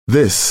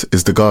This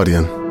is The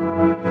Guardian.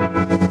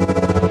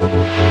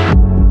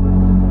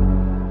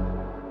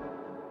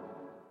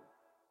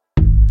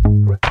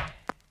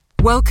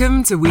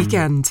 Welcome to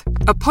Weekend,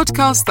 a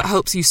podcast that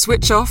helps you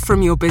switch off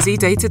from your busy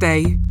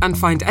day-to-day and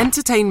find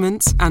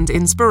entertainment and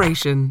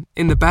inspiration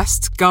in the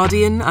best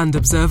Guardian and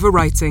Observer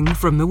writing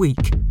from the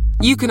week.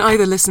 You can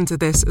either listen to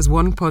this as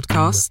one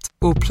podcast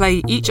or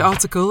play each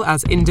article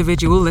as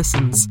individual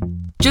listens.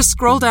 Just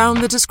scroll down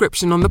the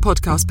description on the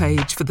podcast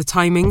page for the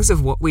timings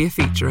of what we are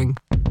featuring.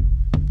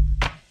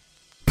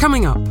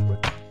 Coming up,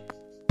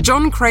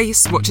 John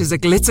Crace watches a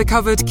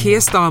glitter-covered Keir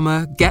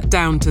Starmer get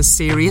down to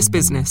serious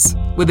business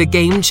with a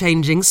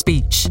game-changing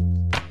speech.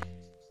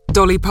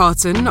 Dolly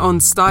Parton on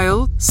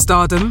style,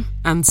 stardom,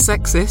 and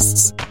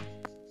sexists.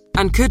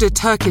 And could a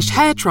Turkish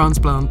hair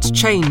transplant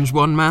change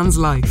one man's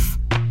life?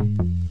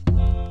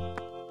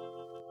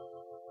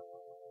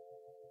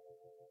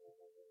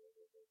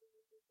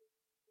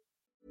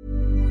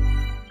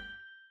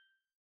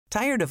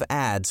 Tired of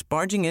ads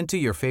barging into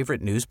your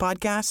favorite news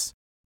podcasts?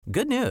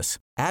 Good news.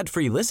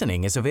 Ad-free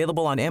listening is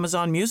available on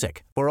Amazon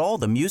Music for all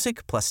the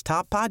music plus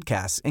top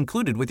podcasts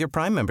included with your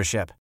Prime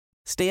membership.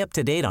 Stay up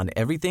to date on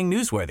everything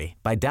newsworthy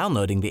by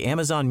downloading the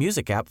Amazon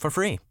Music app for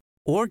free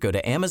or go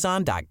to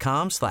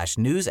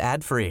amazon.com/news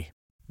ad free.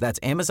 That's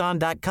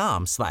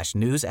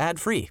amazon.com/news ad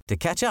free to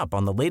catch up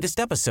on the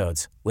latest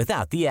episodes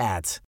without the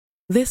ads.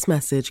 This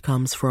message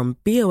comes from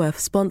BOF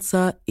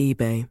sponsor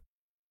eBay.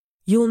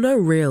 You'll know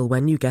real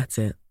when you get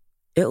it.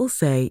 It'll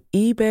say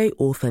eBay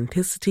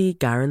Authenticity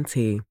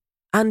Guarantee.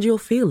 And you'll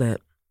feel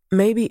it.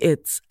 Maybe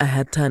it's a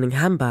head-turning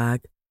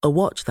handbag, a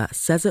watch that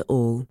says it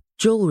all,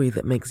 jewelry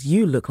that makes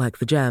you look like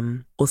the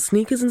gem, or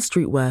sneakers and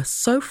streetwear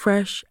so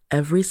fresh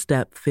every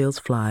step feels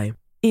fly.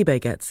 eBay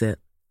gets it.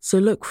 So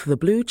look for the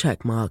blue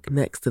check mark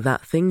next to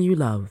that thing you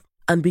love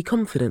and be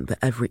confident that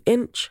every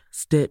inch,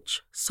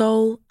 stitch,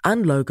 sole,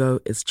 and logo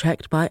is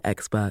checked by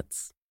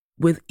experts.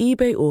 With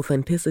eBay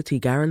Authenticity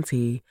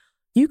Guarantee,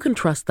 you can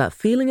trust that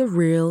feeling of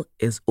real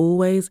is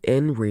always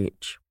in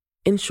reach.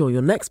 Ensure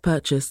your next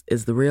purchase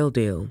is the real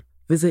deal.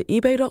 Visit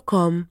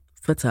ebay.com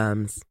for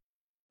terms.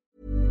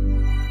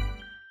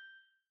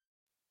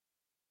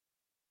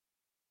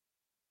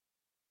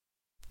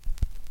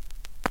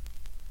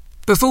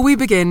 Before we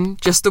begin,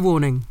 just a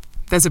warning.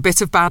 There's a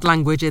bit of bad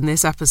language in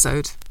this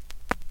episode.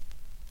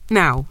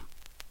 Now,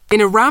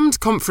 in a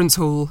rammed conference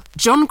hall,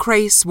 John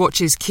Crace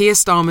watches Keir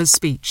Starmer's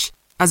speech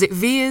as it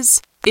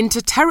veers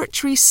into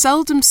territory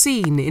seldom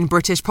seen in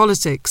British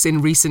politics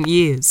in recent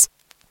years.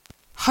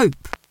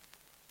 Hope.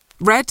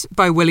 Read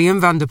by William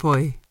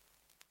Vanderpoy.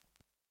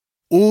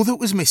 All that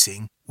was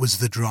missing was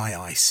the dry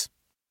ice.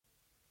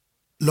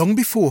 Long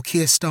before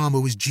Keir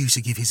Starmer was due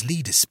to give his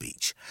leader's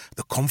speech,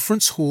 the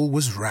conference hall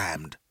was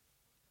rammed.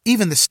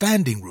 Even the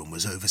standing room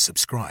was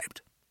oversubscribed.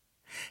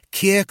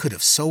 Keir could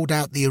have sold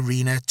out the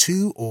arena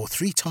 2 or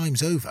 3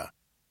 times over.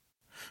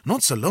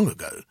 Not so long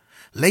ago,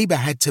 Labour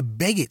had to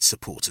beg its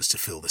supporters to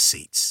fill the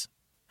seats.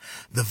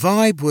 The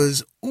vibe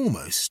was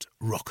almost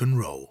rock and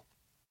roll.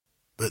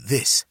 But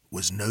this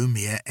was no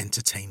mere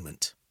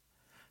entertainment.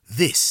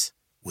 This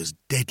was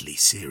deadly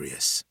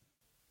serious.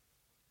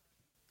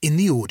 In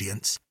the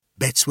audience,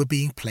 bets were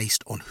being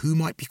placed on who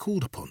might be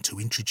called upon to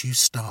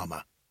introduce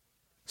Starmer.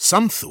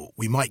 Some thought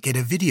we might get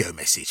a video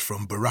message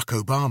from Barack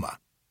Obama,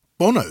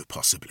 Bono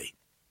possibly.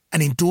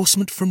 An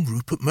endorsement from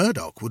Rupert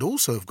Murdoch would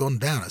also have gone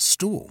down a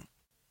storm,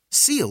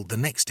 sealed the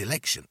next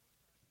election.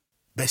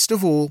 Best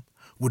of all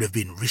would have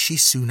been Rishi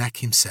Sunak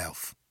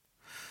himself.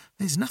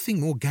 There's nothing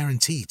more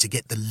guaranteed to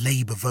get the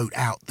Labour vote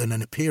out than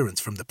an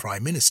appearance from the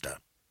Prime Minister.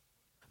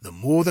 The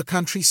more the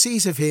country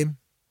sees of him,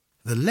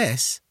 the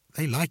less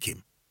they like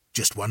him.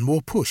 Just one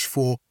more push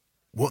for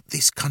what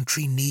this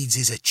country needs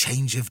is a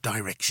change of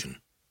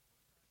direction.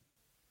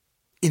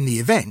 In the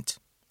event,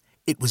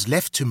 it was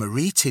left to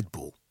Marie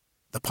Tidball,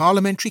 the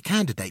parliamentary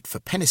candidate for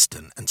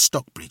Penistone and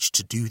Stockbridge,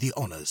 to do the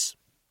honours.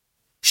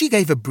 She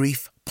gave a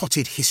brief,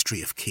 potted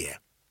history of Keir,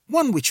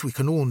 one which we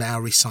can all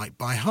now recite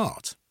by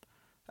heart,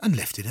 and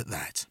left it at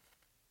that.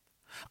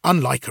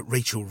 Unlike at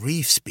Rachel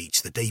Reeves'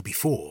 speech the day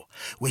before,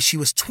 where she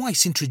was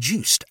twice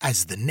introduced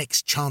as the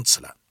next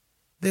Chancellor,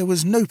 there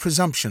was no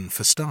presumption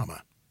for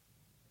Starmer.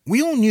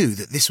 We all knew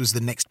that this was the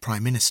next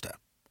Prime Minister,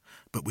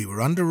 but we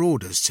were under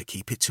orders to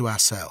keep it to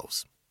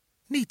ourselves.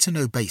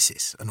 Need-to-know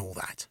basis and all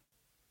that.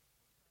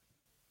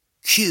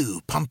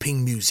 Cue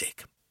pumping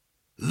music.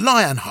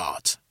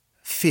 Lionheart.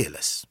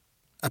 Fearless.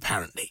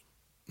 Apparently.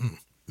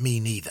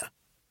 Me neither.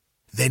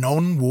 Then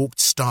on walked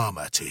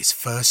Starmer to his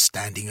first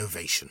standing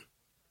ovation.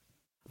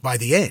 By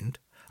the end,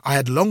 I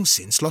had long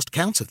since lost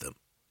count of them.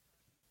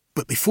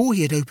 But before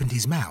he had opened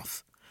his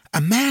mouth,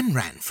 a man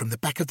ran from the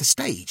back of the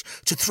stage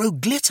to throw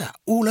glitter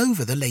all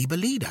over the Labour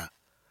leader,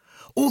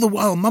 all the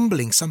while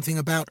mumbling something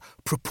about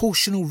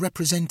proportional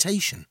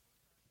representation.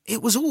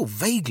 It was all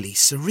vaguely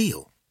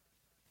surreal.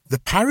 The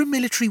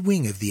paramilitary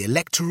wing of the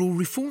Electoral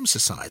Reform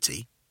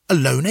Society, a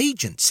lone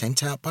agent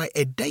sent out by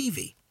Ed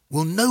Davey,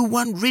 will no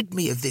one rid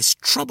me of this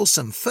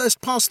troublesome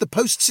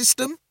first-past-the-post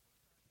system?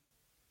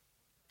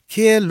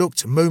 Keir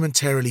looked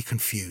momentarily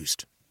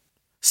confused.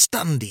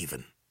 stunned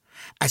even,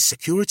 as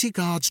security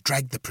guards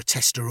dragged the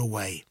protester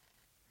away.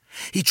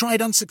 He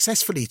tried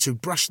unsuccessfully to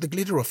brush the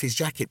glitter off his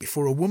jacket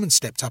before a woman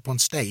stepped up on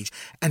stage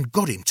and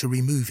got him to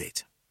remove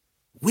it.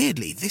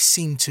 Weirdly, this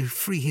seemed to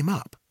free him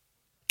up,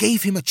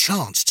 gave him a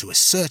chance to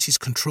assert his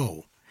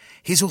control,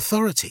 his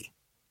authority.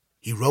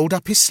 He rolled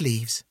up his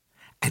sleeves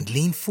and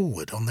leaned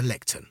forward on the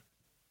lectern.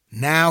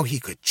 Now he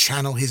could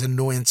channel his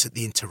annoyance at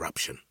the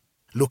interruption,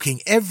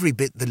 looking every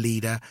bit the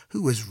leader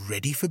who was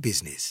ready for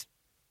business.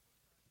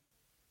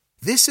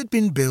 This had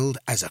been billed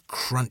as a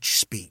crunch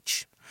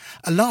speech,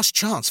 a last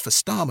chance for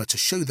Starmer to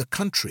show the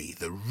country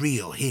the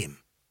real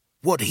him,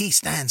 what he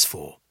stands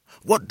for,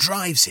 what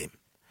drives him,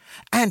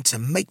 and to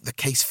make the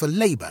case for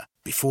Labour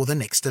before the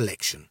next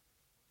election.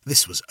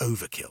 This was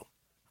overkill,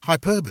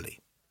 hyperbole.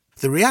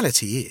 The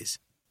reality is,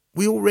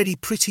 we already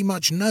pretty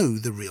much know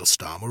the real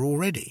Starmer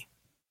already.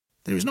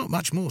 There is not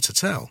much more to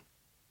tell.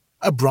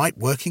 A bright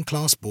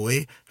working-class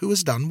boy who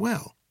has done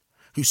well,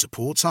 who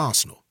supports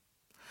Arsenal.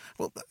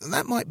 Well,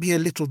 that might be a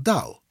little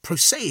dull,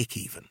 prosaic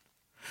even,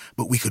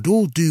 but we could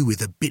all do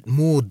with a bit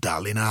more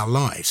dull in our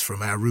lives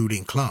from our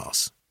ruling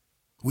class.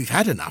 We've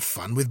had enough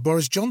fun with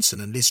Boris Johnson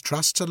and Liz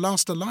Truss to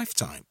last a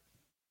lifetime.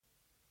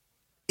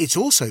 It's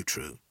also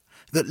true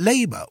that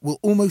Labour will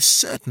almost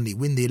certainly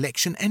win the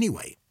election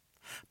anyway,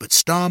 but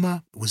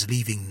Starmer was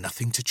leaving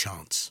nothing to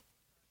chance.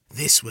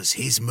 This was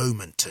his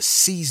moment to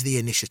seize the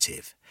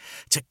initiative,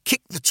 to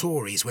kick the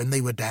Tories when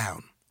they were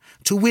down,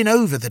 to win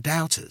over the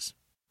doubters.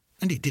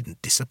 And he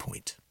didn't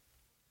disappoint.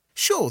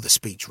 Sure, the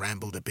speech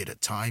rambled a bit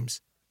at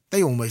times.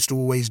 They almost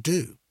always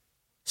do.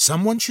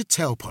 Someone should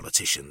tell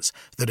politicians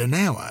that an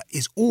hour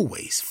is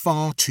always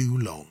far too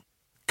long.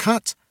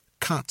 Cut,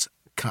 cut,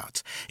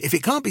 cut. If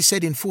it can't be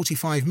said in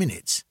 45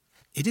 minutes,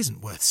 it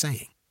isn't worth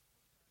saying.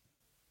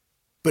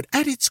 But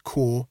at its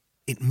core,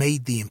 it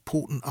made the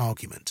important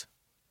argument.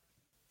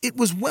 It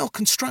was well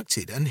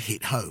constructed and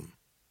hit home.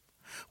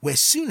 Where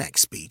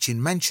Sunak's speech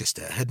in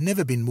Manchester had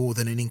never been more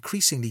than an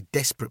increasingly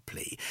desperate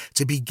plea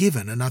to be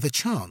given another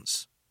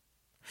chance.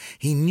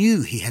 He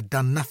knew he had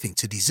done nothing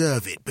to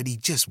deserve it, but he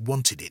just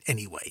wanted it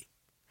anyway.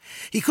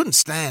 He couldn't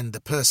stand the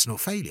personal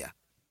failure.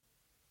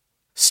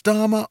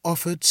 Starmer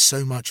offered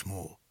so much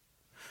more.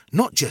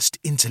 Not just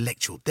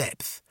intellectual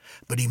depth,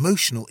 but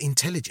emotional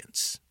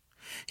intelligence.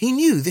 He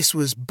knew this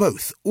was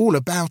both all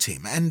about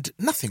him and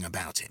nothing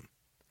about him.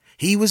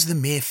 He was the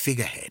mere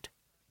figurehead,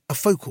 a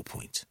focal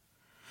point.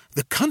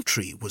 The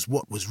country was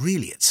what was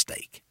really at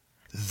stake.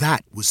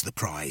 That was the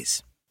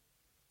prize.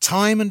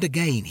 Time and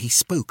again he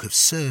spoke of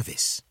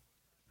service.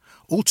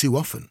 All too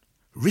often,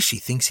 Rishi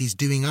thinks he's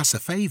doing us a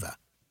favour.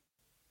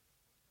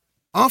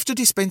 After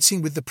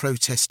dispensing with the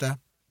protester,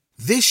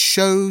 this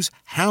shows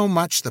how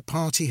much the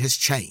party has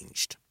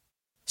changed.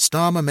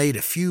 Starmer made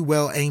a few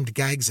well-aimed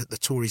gags at the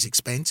Tories'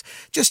 expense,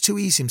 just to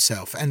ease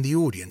himself and the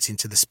audience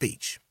into the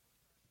speech.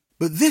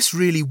 But this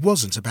really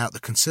wasn't about the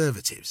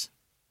Conservatives.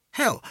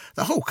 Hell,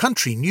 the whole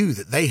country knew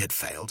that they had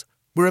failed,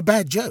 were a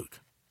bad joke.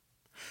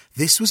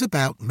 This was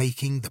about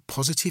making the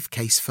positive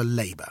case for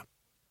Labour,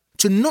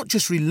 to not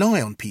just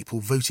rely on people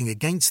voting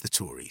against the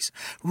Tories,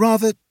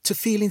 rather to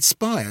feel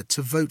inspired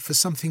to vote for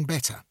something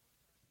better.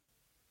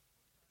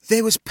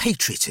 There was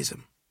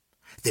patriotism.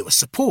 There was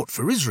support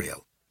for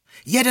Israel.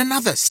 Yet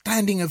another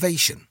standing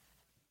ovation.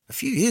 A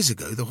few years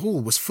ago, the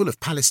hall was full of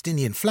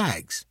Palestinian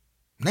flags.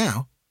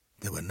 Now,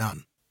 there were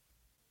none.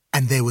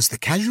 And there was the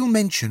casual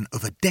mention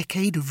of a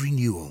decade of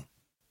renewal.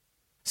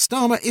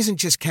 Starmer isn't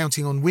just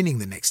counting on winning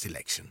the next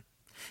election.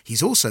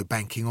 He's also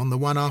banking on the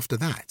one after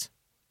that.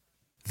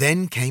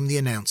 Then came the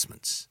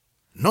announcements.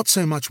 Not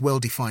so much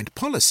well-defined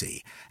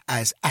policy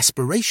as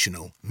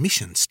aspirational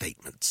mission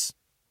statements.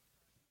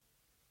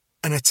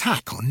 An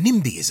attack on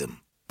NIMBYism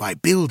by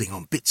building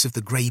on bits of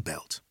the grey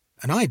belt,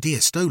 an idea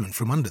stolen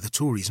from under the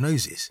Tories'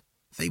 noses.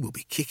 They will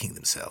be kicking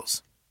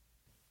themselves.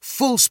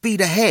 Full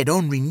speed ahead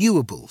on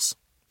renewables.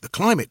 The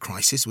climate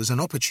crisis was an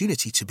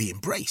opportunity to be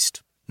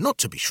embraced, not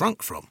to be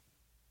shrunk from.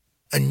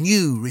 A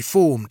new,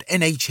 reformed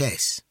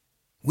NHS.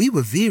 We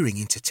were veering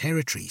into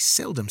territory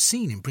seldom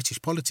seen in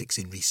British politics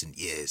in recent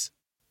years.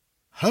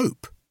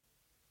 Hope.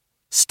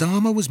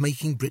 Starmer was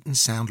making Britain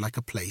sound like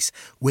a place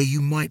where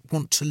you might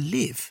want to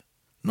live,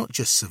 not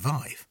just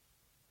survive.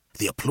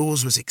 The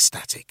applause was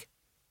ecstatic.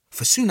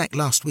 For Sunak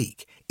last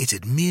week, it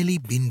had merely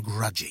been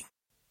grudging.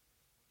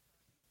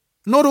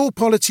 Not all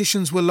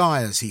politicians were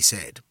liars, he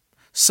said.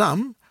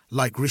 Some,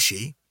 like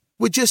Rishi,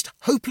 were just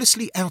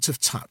hopelessly out of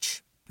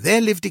touch.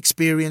 Their lived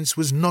experience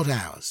was not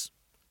ours,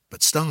 but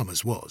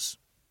Starmer's was.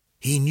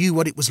 He knew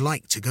what it was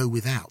like to go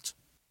without,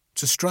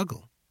 to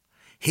struggle.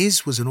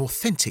 His was an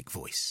authentic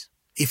voice.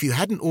 If you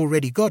hadn't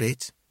already got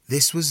it,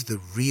 this was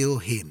the real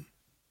him.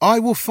 I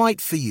will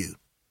fight for you,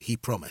 he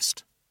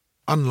promised.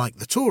 Unlike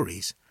the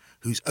Tories,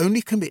 whose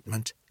only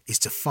commitment is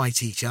to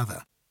fight each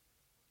other.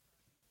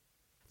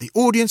 The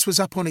audience was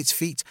up on its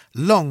feet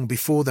long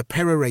before the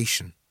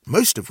peroration,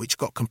 most of which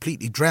got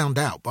completely drowned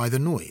out by the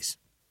noise.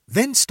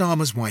 Then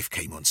Starmer's wife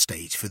came on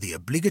stage for the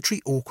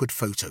obligatory awkward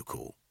photo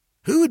call.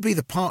 Who would be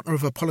the partner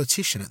of a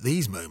politician at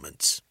these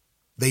moments?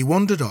 They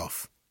wandered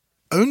off,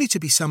 only to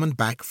be summoned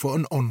back for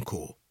an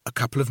encore a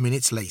couple of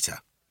minutes later.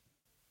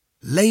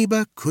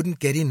 Labour couldn't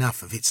get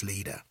enough of its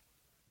leader.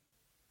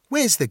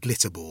 Where's the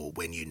glitter ball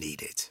when you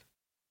need it?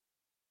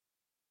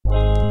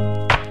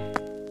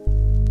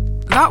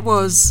 That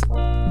was...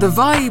 The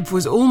vibe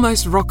was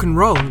almost rock and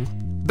roll,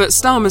 but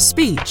Starmer's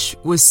speech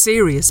was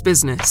serious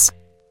business.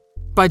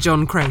 By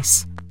John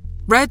Crace.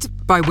 Read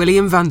by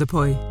William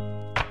Vanderpoy.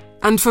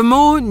 And for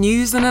more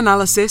news and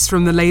analysis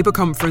from the Labour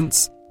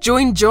conference,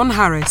 join John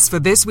Harris for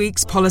this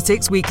week's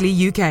Politics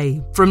Weekly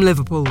UK from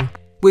Liverpool,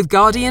 with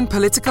Guardian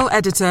political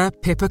editor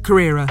Pippa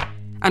Carrera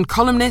and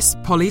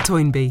columnist Polly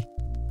Toynbee.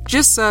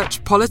 Just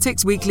search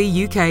Politics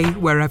Weekly UK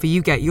wherever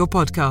you get your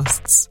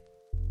podcasts.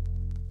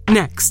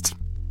 Next,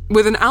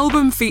 with an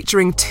album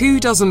featuring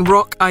 24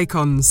 rock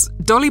icons,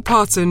 Dolly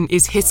Parton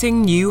is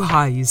hitting new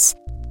highs.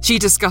 She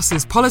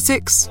discusses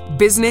politics,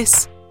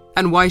 business,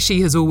 and why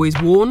she has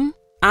always worn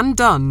and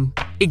done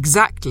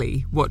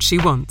exactly what she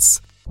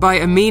wants. By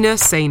Amina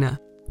Saina.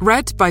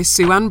 Read by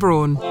Sue-Ann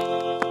Braun.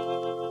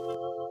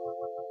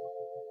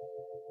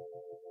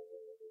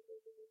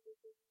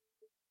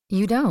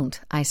 You don't,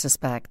 I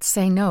suspect,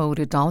 say no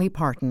to Dolly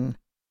Parton,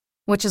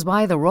 which is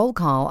why the roll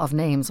call of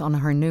names on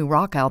her new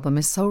rock album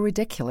is so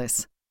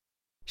ridiculous.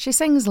 She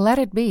sings Let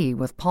It Be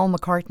with Paul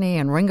McCartney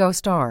and Ringo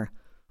Starr,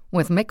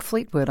 with Mick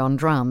Fleetwood on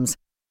drums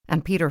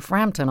and Peter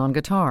Frampton on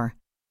guitar.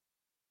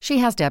 She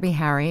has Debbie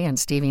Harry and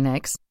Stevie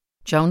Nicks,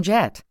 Joan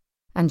Jett,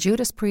 and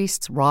Judas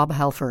Priest's Rob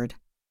Halford.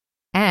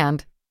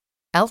 And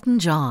Elton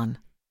John.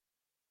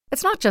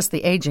 It's not just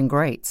the aging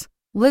greats.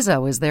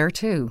 Lizzo is there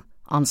too,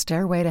 on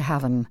Stairway to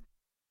Heaven.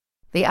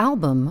 The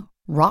album,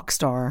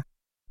 Rockstar,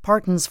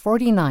 Parton's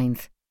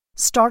 49th,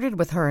 started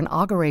with her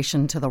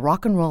inauguration to the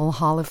Rock and Roll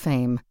Hall of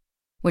Fame,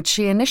 which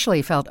she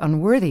initially felt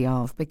unworthy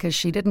of because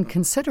she didn't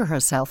consider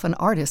herself an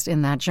artist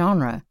in that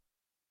genre.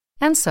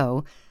 And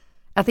so,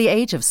 at the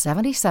age of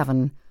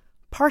 77,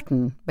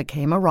 Parton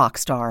became a rock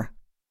star.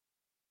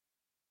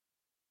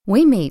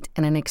 We meet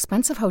in an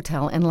expensive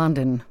hotel in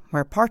London,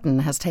 where Parton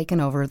has taken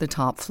over the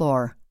top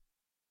floor.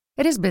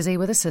 It is busy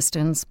with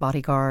assistants,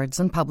 bodyguards,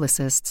 and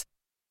publicists,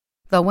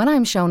 though when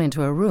I'm shown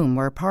into a room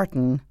where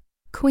Parton,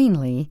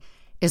 queenly,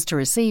 is to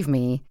receive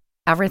me,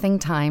 everything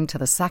timed to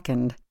the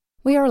second,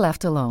 we are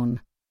left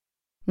alone.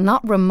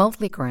 Not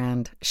remotely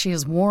grand, she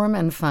is warm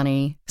and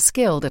funny,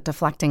 skilled at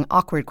deflecting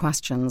awkward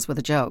questions with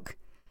a joke.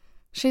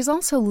 She's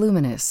also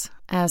luminous,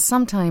 as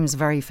sometimes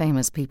very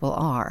famous people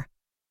are.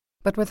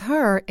 But with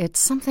her, it's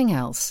something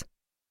else.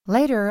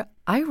 Later,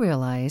 I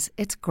realize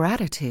it's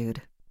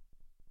gratitude.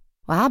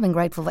 Well, I've been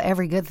grateful for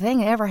every good thing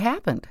that ever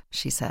happened,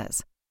 she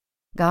says.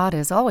 God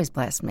has always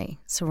blessed me,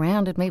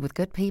 surrounded me with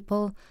good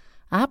people.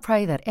 I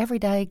pray that every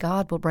day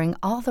God will bring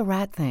all the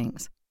right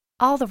things,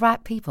 all the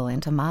right people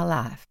into my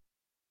life.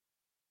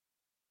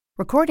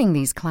 Recording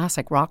these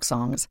classic rock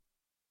songs,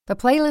 the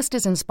playlist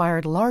is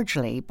inspired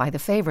largely by the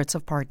favorites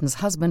of Parton's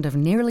husband of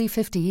nearly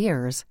 50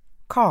 years,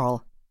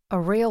 Carl, a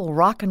real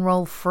rock and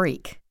roll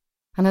freak,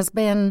 and has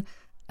been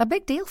a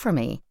big deal for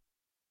me.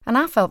 And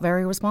I felt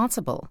very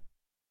responsible.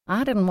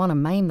 I didn't want to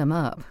maim them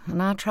up,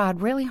 and I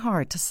tried really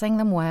hard to sing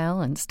them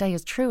well and stay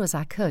as true as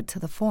I could to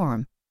the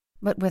form,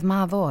 but with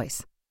my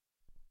voice.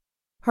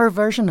 Her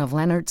version of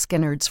Leonard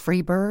Skinner's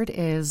Freebird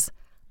is,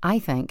 I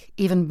think,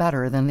 even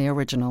better than the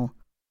original.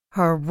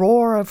 Her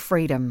roar of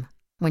freedom,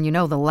 when you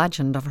know the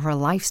legend of her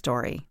life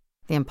story,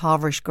 the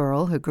impoverished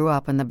girl who grew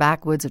up in the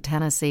backwoods of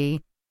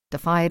Tennessee,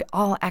 defied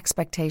all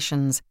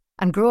expectations,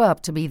 and grew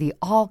up to be the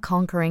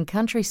all-conquering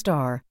country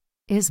star,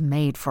 is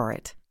made for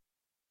it.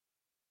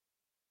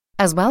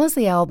 As well as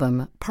the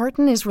album,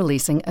 Parton is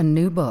releasing a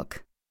new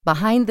book,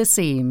 Behind the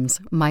Seams,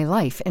 My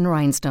Life in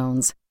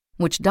Rhinestones,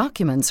 which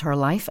documents her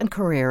life and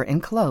career in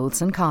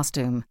clothes and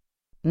costume.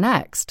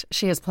 Next,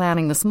 she is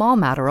planning the small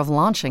matter of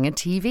launching a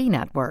TV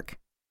network.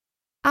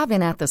 I've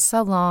been at this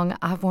so long,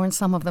 I've worn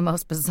some of the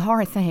most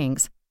bizarre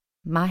things.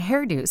 My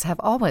hairdos have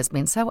always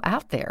been so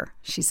out there,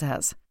 she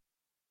says.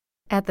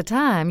 At the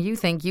time, you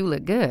think you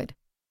look good.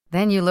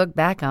 Then you look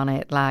back on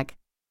it like,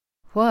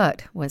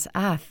 what was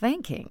I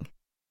thinking?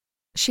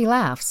 She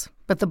laughs,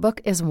 but the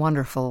book is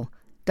wonderful,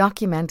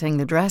 documenting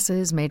the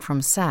dresses made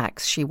from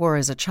sacks she wore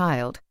as a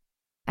child,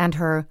 and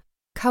her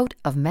coat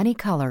of many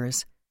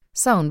colors,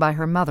 sewn by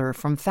her mother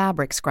from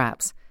fabric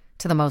scraps,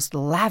 to the most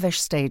lavish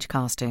stage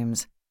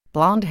costumes,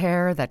 blonde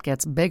hair that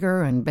gets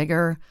bigger and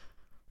bigger,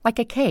 like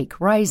a cake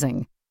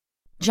rising,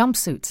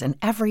 jumpsuits in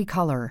every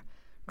color,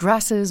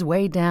 dresses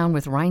weighed down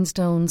with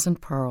rhinestones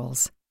and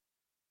pearls.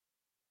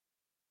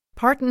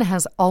 Parton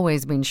has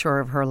always been sure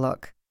of her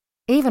look,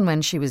 even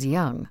when she was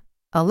young,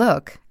 a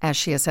look, as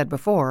she has said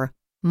before,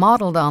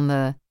 modeled on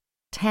the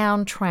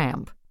town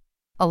tramp,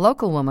 a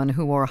local woman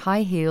who wore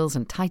high heels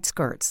and tight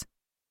skirts,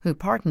 who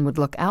Parton would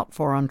look out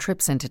for on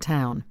trips into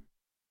town.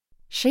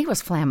 She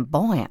was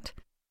flamboyant.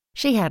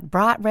 She had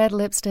bright red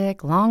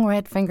lipstick, long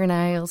red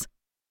fingernails.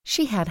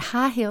 She had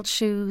high-heeled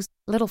shoes,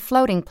 little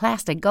floating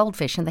plastic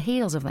goldfish in the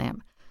heels of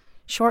them,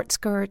 short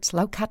skirts,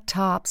 low-cut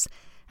tops,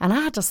 and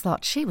I just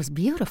thought she was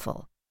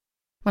beautiful.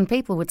 When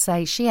people would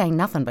say she ain't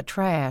nothing but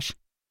trash,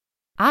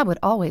 I would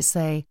always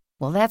say,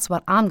 Well, that's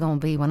what I'm going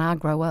to be when I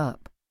grow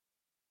up.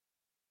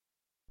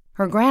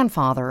 Her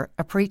grandfather,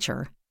 a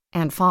preacher,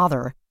 and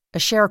father, a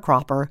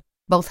sharecropper,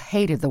 both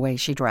hated the way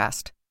she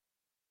dressed.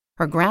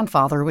 Her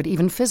grandfather would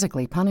even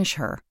physically punish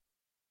her.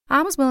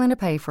 I was willing to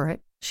pay for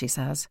it, she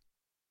says.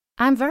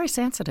 I'm very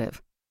sensitive.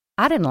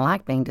 I didn't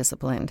like being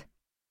disciplined.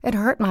 It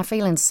hurt my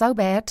feelings so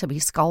bad to be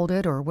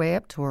scolded or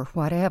whipped or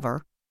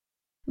whatever.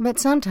 But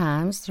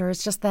sometimes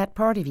there's just that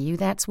part of you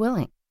that's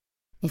willing,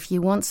 if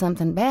you want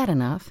something bad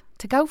enough,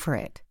 to go for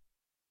it.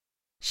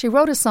 She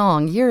wrote a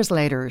song years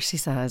later, she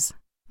says,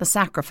 The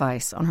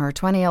Sacrifice, on her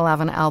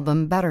 2011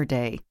 album Better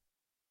Day.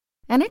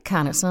 And it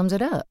kind of sums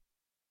it up.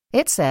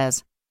 It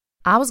says,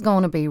 I was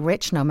going to be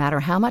rich no matter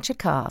how much it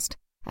cost,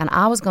 and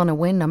I was going to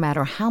win no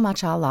matter how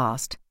much I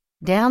lost.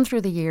 Down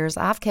through the years,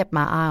 I've kept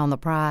my eye on the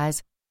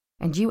prize,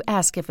 and you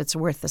ask if it's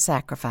worth the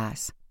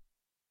sacrifice.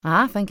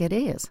 I think it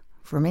is,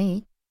 for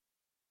me.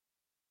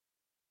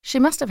 She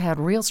must have had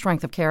real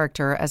strength of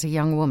character as a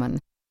young woman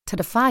to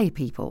defy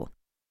people,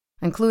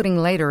 including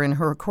later in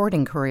her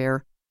recording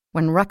career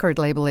when record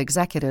label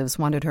executives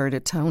wanted her to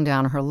tone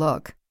down her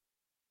look.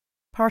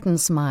 Parton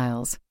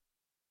smiles.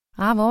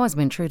 I've always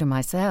been true to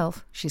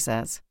myself, she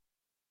says.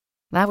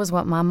 That was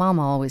what my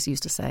mama always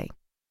used to say.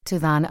 To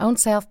thine own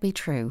self be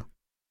true.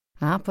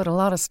 I put a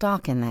lot of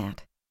stock in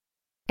that.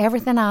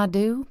 Everything I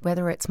do,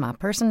 whether it's my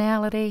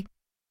personality,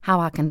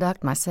 how I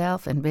conduct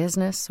myself in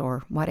business,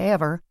 or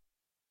whatever,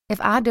 if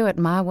I do it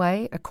my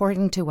way,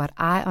 according to what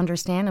I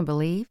understand and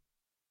believe,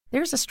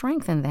 there's a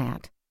strength in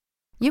that.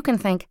 You can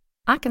think,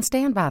 I can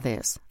stand by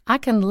this. I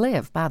can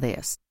live by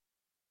this.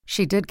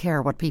 She did care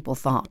what people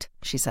thought,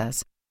 she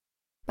says.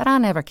 But I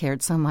never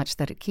cared so much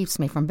that it keeps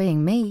me from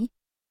being me.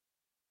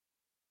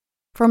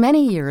 For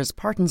many years,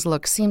 Parton's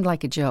look seemed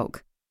like a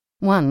joke,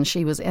 one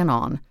she was in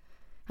on,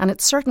 and it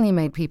certainly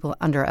made people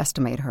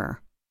underestimate her.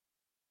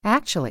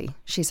 Actually,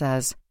 she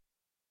says,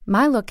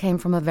 my look came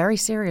from a very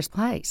serious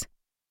place.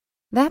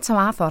 That's how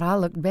I thought I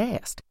looked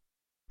best.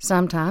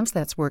 Sometimes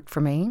that's worked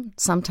for me,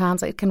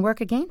 sometimes it can work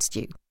against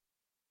you.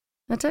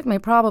 It took me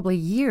probably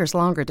years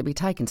longer to be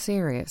taken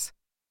serious.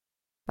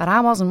 But I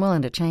wasn't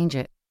willing to change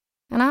it,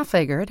 and I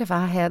figured if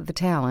I had the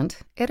talent,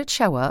 it'd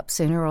show up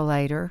sooner or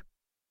later.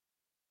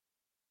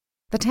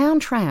 The town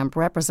tramp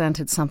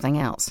represented something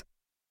else.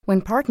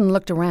 When Parton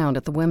looked around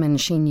at the women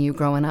she knew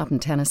growing up in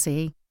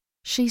Tennessee,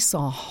 she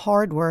saw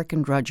hard work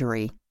and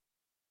drudgery.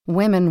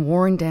 Women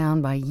worn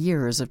down by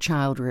years of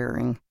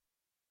child-rearing.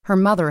 Her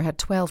mother had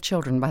 12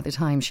 children by the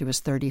time she was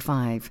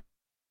 35.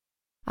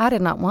 I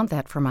did not want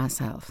that for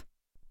myself.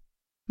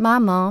 My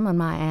mom and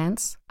my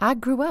aunts, I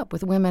grew up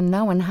with women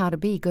knowing how to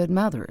be good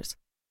mothers.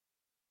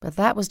 But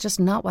that was just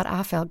not what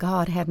I felt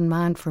God had in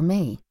mind for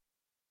me.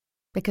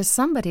 Because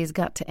somebody's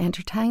got to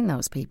entertain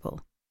those people,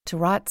 to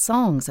write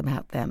songs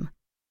about them.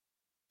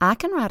 I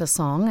can write a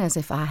song as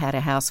if I had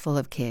a house full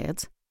of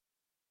kids.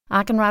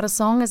 I can write a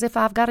song as if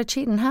I've got a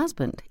cheating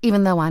husband,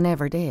 even though I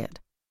never did.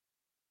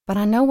 But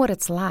I know what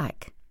it's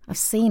like. I've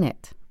seen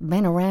it,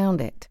 been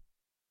around it.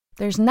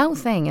 There's no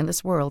thing in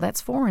this world that's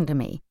foreign to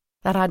me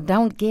that I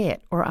don't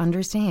get or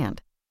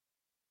understand.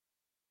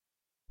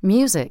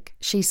 Music,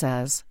 she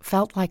says,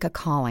 felt like a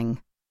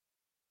calling.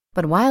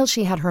 But while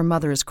she had her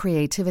mother's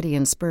creativity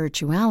and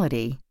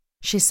spirituality,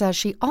 she says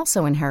she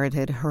also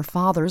inherited her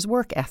father's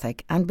work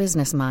ethic and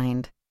business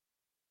mind.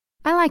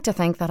 I like to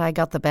think that I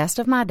got the best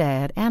of my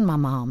dad and my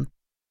mom.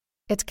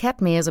 It's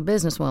kept me as a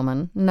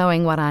businesswoman,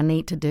 knowing what I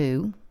need to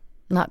do,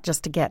 not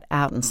just to get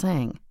out and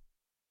sing.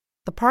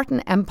 The Parton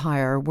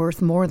empire,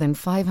 worth more than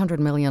 $500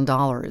 million,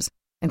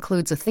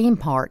 includes a theme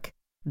park,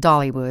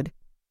 Dollywood,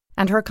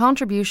 and her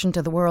contribution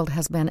to the world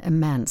has been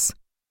immense.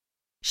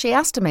 She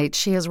estimates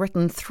she has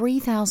written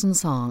 3,000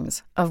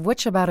 songs, of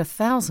which about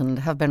 1,000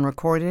 have been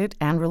recorded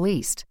and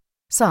released,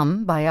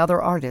 some by other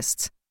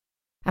artists.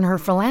 And her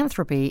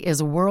philanthropy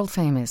is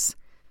world-famous.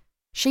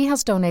 She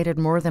has donated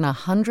more than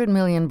 100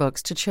 million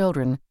books to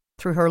children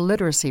through her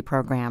literacy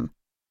program.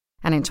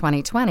 And in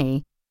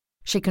 2020,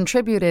 she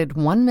contributed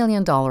 $1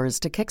 million to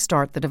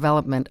kickstart the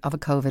development of a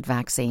COVID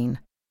vaccine.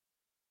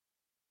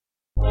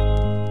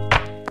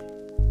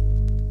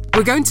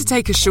 We're going to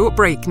take a short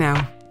break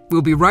now.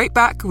 We'll be right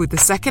back with the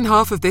second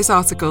half of this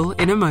article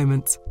in a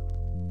moment.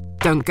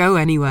 Don't go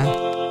anywhere.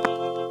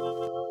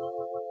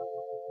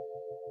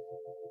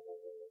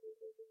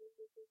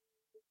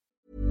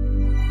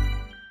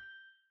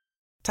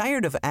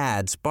 Tired of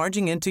ads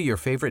barging into your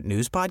favorite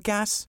news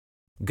podcasts?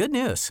 Good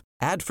news.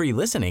 Ad-free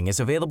listening is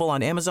available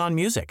on Amazon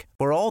Music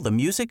for all the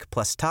music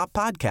plus top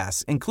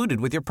podcasts included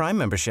with your Prime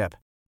membership.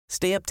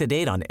 Stay up to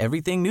date on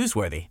everything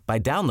newsworthy by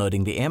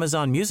downloading the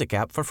Amazon Music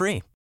app for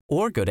free.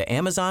 Or go to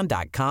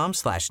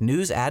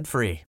amazon.com/news ad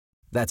free.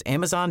 That's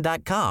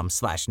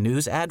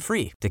amazon.com/news ad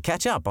free to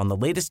catch up on the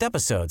latest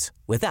episodes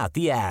without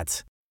the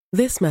ads.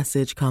 This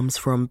message comes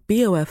from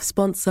BOF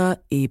sponsor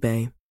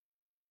eBay.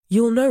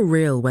 You'll know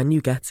real when you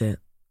get it.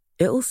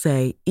 It'll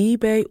say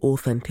eBay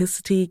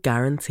Authenticity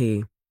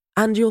Guarantee.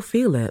 And you'll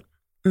feel it.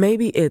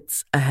 Maybe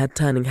it's a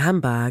head-turning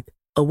handbag,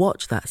 a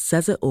watch that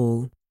says it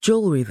all,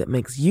 Jewelry that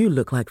makes you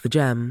look like the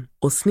gem,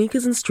 or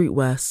sneakers and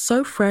streetwear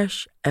so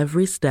fresh,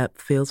 every step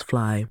feels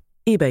fly.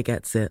 eBay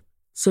gets it.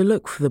 So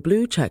look for the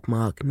blue check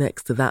mark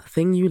next to that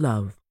thing you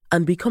love,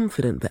 and be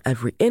confident that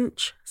every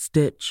inch,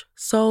 stitch,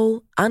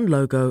 sole, and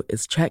logo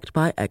is checked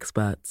by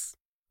experts.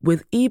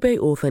 With eBay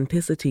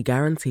Authenticity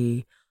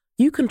Guarantee,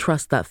 you can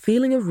trust that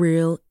feeling of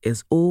real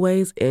is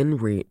always in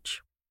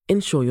reach.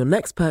 Ensure your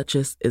next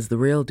purchase is the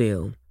real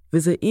deal.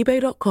 Visit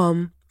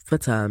ebay.com for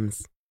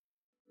terms.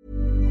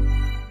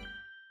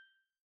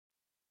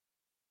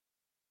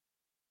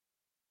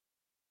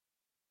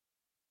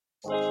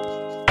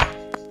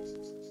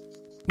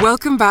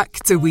 Welcome back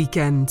to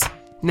Weekend.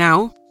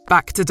 Now,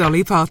 back to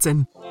Dolly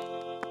Parton.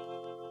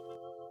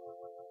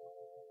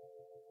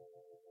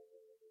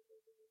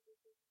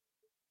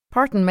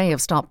 Parton may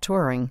have stopped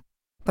touring,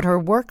 but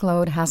her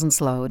workload hasn't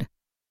slowed.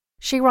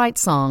 She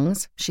writes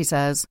songs, she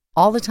says,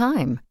 all the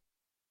time.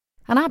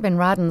 And I've been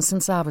writing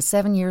since I was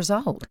 7 years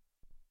old.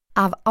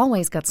 I've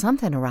always got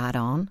something to write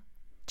on.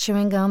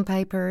 Chewing gum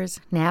papers,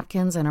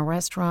 napkins in a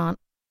restaurant.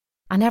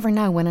 I never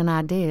know when an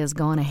idea is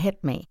going to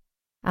hit me,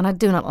 and I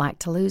do not like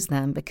to lose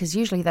them because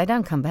usually they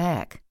don't come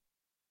back.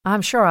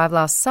 I'm sure I've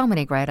lost so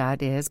many great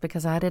ideas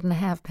because I didn't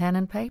have pen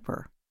and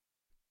paper.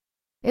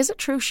 Is it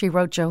true she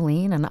wrote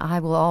Jolene and I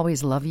Will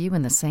Always Love You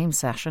in the same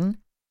session?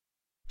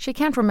 She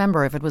can't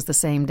remember if it was the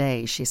same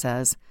day, she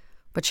says,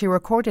 but she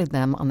recorded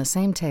them on the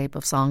same tape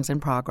of Songs in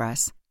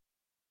Progress.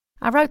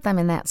 I wrote them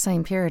in that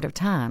same period of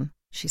time,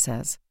 she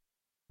says.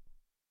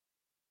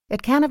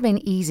 It can't have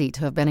been easy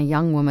to have been a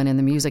young woman in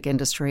the music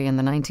industry in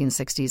the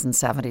 1960s and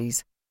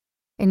 70s.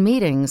 In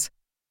meetings,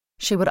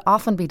 she would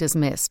often be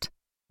dismissed,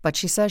 but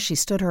she says she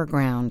stood her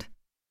ground.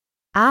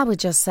 I would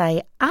just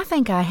say, I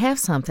think I have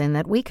something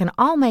that we can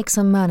all make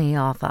some money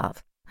off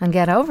of, and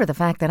get over the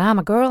fact that I'm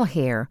a girl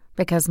here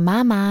because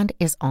my mind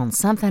is on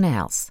something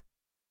else.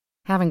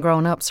 Having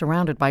grown up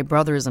surrounded by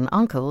brothers and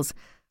uncles,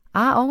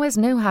 I always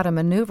knew how to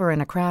maneuver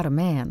in a crowd of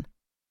men.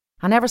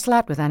 I never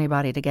slept with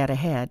anybody to get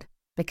ahead,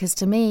 because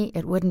to me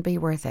it wouldn't be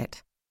worth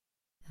it.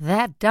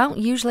 That don't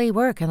usually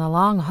work in the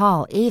long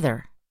haul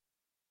either.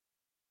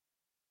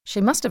 She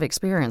must have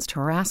experienced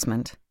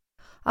harassment.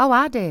 Oh,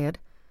 I did.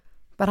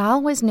 But I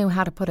always knew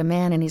how to put a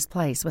man in his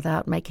place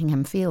without making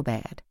him feel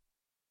bad.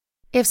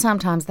 If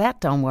sometimes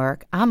that don't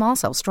work, I'm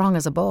also strong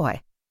as a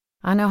boy.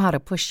 I know how to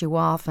push you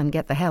off and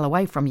get the hell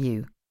away from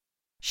you.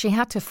 She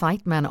had to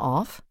fight men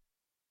off?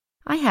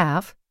 I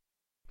have.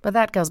 But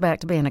that goes back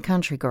to being a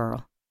country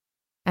girl.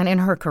 And in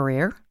her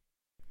career?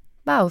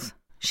 Both,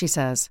 she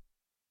says.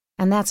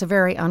 And that's a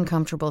very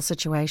uncomfortable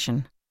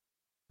situation.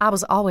 I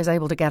was always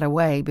able to get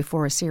away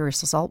before a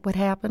serious assault would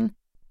happen,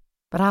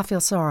 but I feel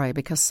sorry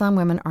because some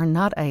women are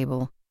not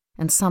able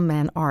and some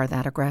men are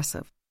that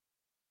aggressive.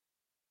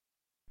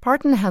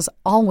 Parton has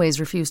always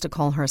refused to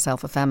call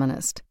herself a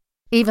feminist,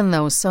 even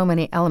though so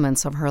many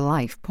elements of her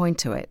life point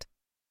to it.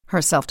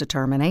 Her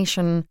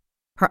self-determination,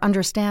 her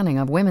understanding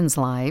of women's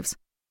lives.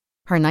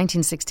 Her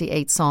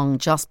 1968 song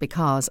Just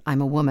Because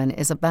I'm a Woman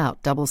is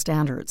about double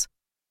standards.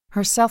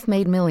 Her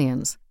self-made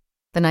millions,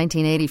 the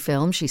 1980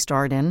 film she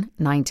starred in,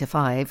 9 to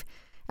 5,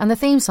 and the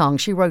theme song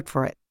she wrote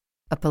for it,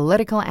 a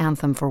political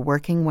anthem for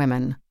working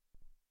women.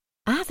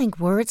 I think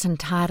words and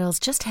titles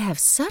just have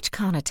such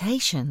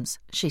connotations,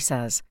 she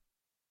says.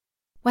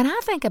 When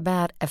I think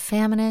about a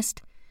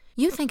feminist,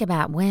 you think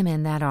about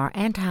women that are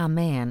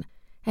anti-man,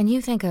 and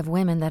you think of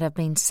women that have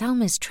been so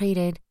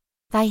mistreated,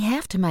 they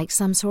have to make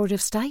some sort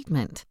of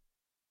statement.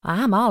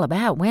 I'm all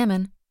about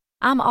women.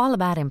 I'm all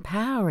about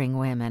empowering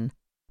women.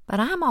 But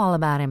I'm all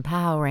about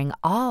empowering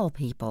all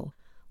people,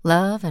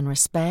 love and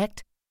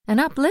respect, and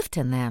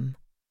uplifting them.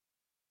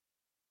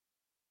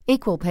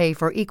 Equal pay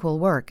for equal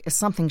work is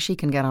something she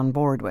can get on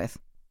board with.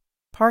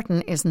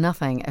 Parton is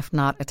nothing if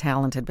not a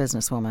talented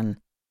businesswoman.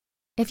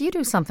 If you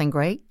do something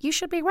great, you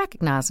should be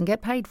recognized and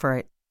get paid for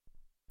it.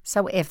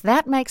 So if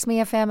that makes me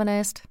a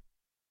feminist,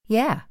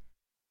 yeah.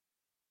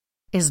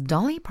 Is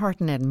Dolly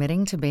Parton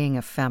admitting to being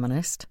a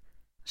feminist?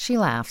 She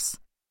laughs.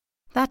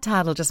 That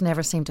title just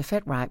never seemed to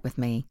fit right with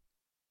me.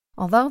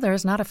 Although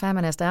there's not a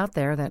feminist out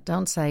there that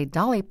don't say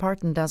Dolly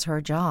Parton does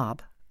her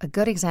job, a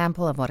good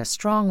example of what a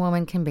strong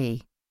woman can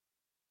be.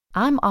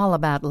 I'm all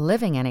about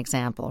living an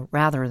example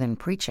rather than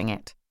preaching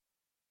it.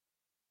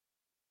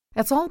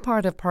 It's all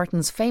part of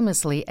Parton's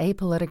famously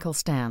apolitical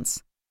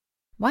stance.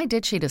 Why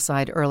did she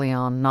decide early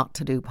on not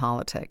to do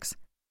politics?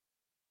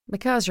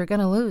 Because you're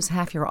going to lose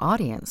half your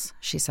audience,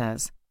 she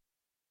says.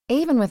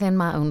 Even within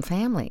my own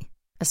family,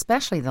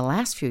 especially the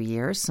last few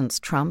years since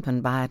Trump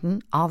and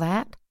Biden, all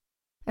that.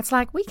 It's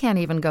like we can't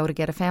even go to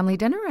get a family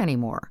dinner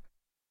anymore.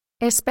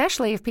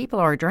 Especially if people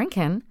are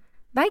drinking,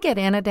 they get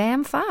in a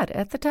damn fight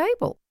at the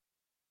table.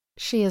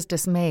 She is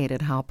dismayed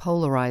at how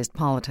polarized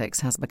politics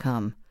has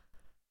become.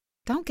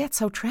 Don't get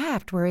so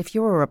trapped where if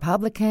you're a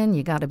Republican,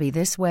 you got to be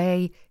this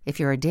way.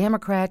 If you're a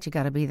Democrat, you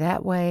got to be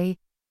that way.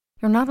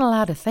 You're not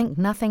allowed to think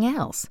nothing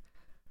else.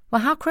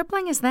 Well, how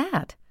crippling is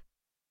that?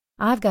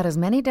 I've got as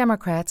many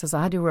Democrats as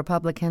I do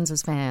Republicans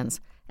as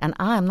fans, and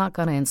I'm not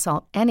going to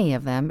insult any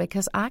of them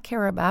because I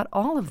care about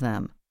all of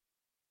them.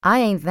 I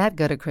ain't that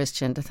good a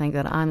Christian to think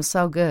that I'm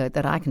so good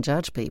that I can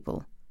judge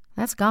people.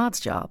 That's God's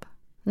job,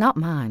 not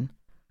mine.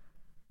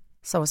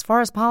 So as far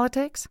as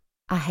politics,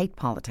 I hate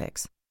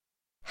politics.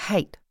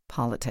 Hate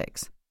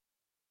politics.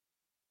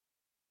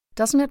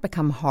 Doesn't it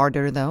become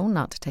harder, though,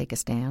 not to take a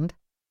stand?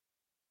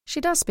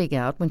 She does speak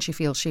out when she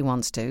feels she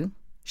wants to,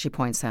 she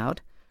points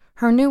out.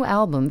 Her new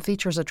album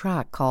features a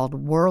track called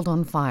World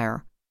on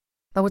Fire,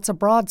 though it's a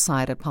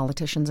broadside at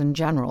politicians in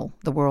general,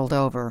 the world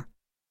over.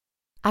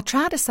 I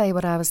try to say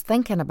what I was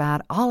thinking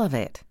about all of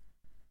it.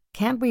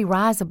 Can't we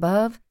rise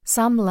above,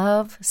 some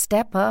love,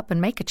 step up,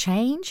 and make a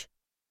change?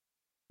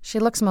 She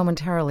looks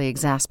momentarily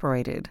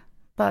exasperated,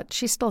 but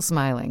she's still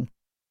smiling.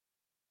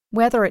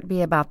 Whether it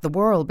be about the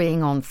world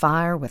being on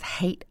fire with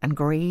hate and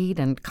greed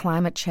and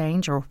climate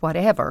change or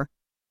whatever,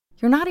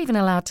 you're not even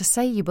allowed to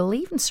say you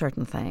believe in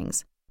certain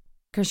things,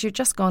 because you're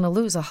just going to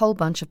lose a whole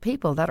bunch of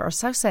people that are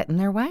so set in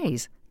their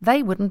ways,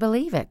 they wouldn't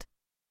believe it.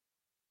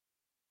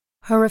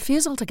 Her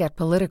refusal to get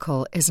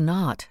political is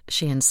not,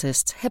 she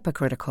insists,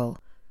 hypocritical.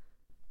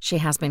 She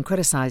has been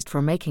criticized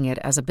for making it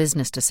as a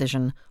business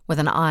decision with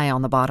an eye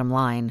on the bottom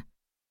line.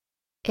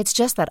 It's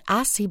just that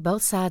I see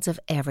both sides of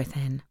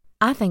everything.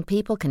 I think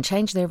people can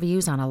change their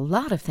views on a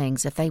lot of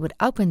things if they would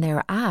open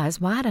their eyes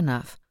wide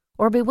enough,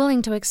 or be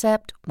willing to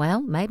accept,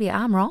 well, maybe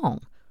I'm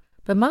wrong.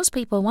 But most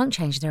people won't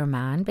change their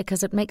mind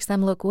because it makes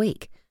them look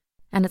weak,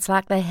 and it's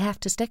like they have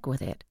to stick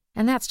with it,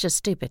 and that's just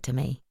stupid to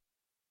me.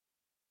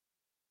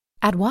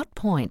 At what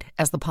point,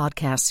 as the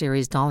podcast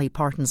series Dolly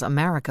Parton's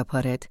America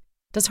put it,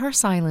 does her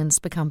silence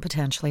become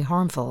potentially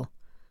harmful?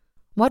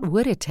 What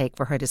would it take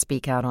for her to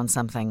speak out on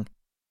something?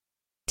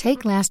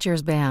 Take last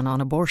year's ban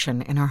on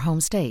abortion in her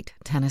home state,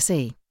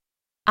 Tennessee.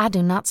 I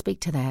do not speak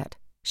to that,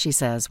 she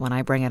says when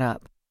I bring it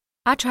up.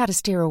 I try to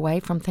steer away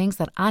from things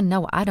that I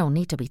know I don't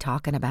need to be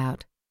talking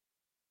about.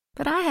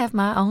 But I have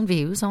my own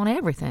views on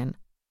everything.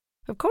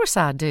 Of course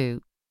I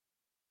do.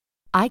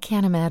 I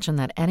can't imagine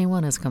that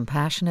anyone as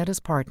compassionate as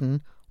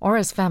Parton or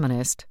as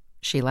feminist,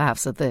 she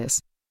laughs at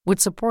this,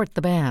 would support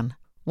the ban.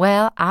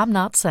 Well, I'm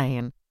not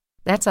saying.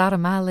 That's out of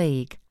my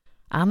league.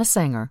 I'm a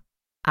singer.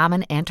 I'm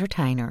an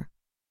entertainer.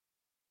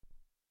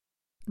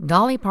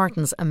 Dolly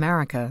Parton's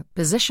America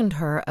positioned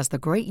her as the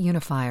great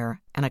unifier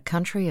in a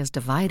country as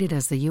divided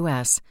as the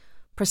U.S.,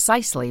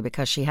 precisely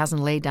because she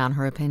hasn't laid down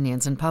her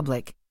opinions in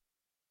public.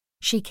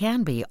 She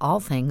can be all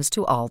things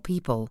to all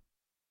people.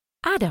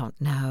 I don't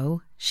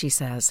know, she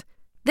says.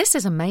 This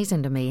is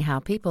amazing to me how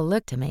people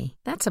look to me.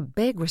 That's a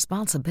big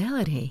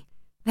responsibility.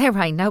 There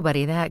ain't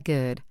nobody that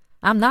good.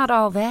 I'm not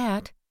all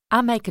that.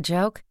 I make a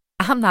joke.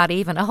 I'm not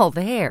even all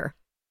there.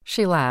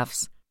 She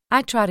laughs.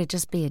 I try to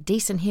just be a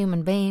decent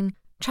human being,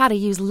 try to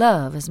use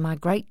love as my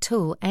great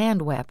tool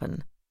and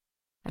weapon.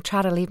 I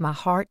try to leave my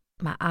heart,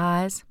 my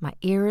eyes, my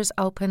ears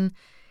open,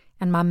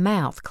 and my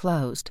mouth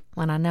closed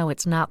when I know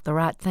it's not the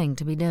right thing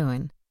to be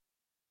doing.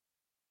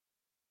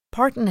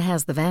 Parton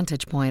has the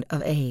vantage point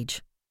of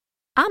age.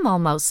 I'm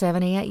almost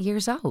 78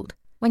 years old.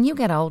 When you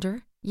get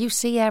older, you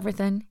see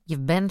everything,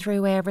 you've been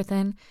through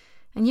everything,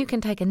 and you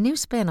can take a new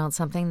spin on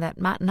something that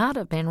might not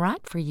have been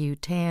right for you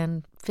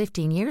 10,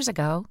 15 years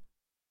ago.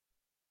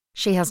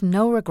 She has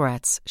no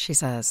regrets, she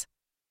says.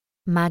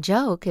 My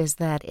joke is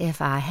that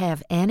if I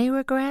have any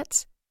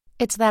regrets,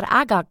 it's that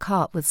I got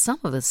caught with some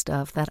of the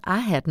stuff that I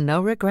had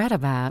no regret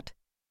about.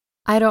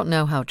 I don't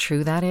know how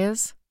true that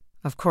is.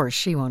 Of course,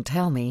 she won't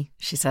tell me,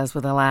 she says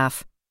with a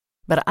laugh.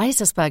 But I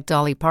suspect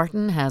Dolly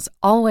Parton has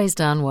always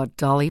done what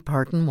Dolly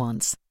Parton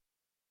wants.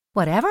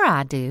 Whatever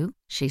I do,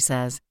 she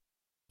says,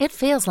 it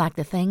feels like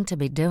the thing to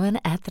be doing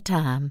at the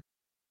time.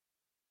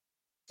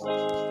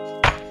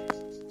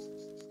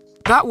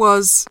 That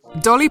was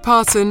Dolly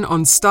Parton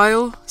on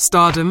Style,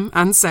 Stardom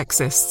and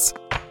Sexists.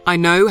 I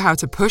Know How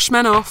to Push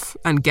Men Off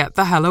and Get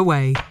the Hell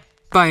Away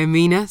by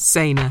Amina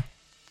Sainer.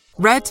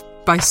 Read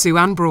by Sue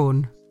Ann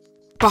Braun.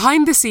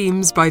 Behind the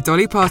Seams by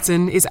Dolly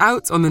Parton is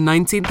out on the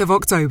 19th of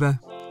October.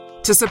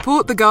 To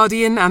support The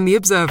Guardian and The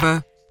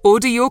Observer,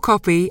 order your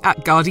copy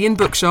at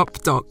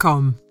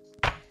guardianbookshop.com.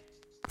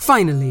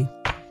 Finally,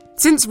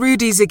 since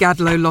Rudy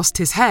Zigadlo lost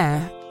his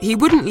hair, he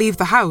wouldn't leave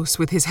the house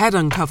with his head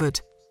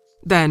uncovered.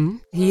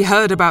 Then, he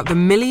heard about the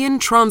million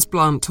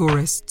transplant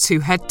tourists who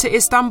head to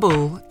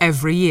Istanbul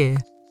every year.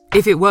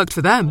 If it worked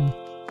for them,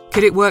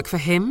 could it work for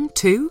him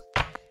too?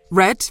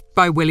 Read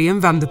by William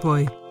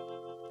Vanderpoy.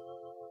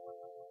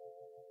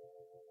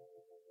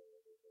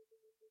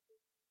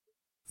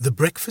 The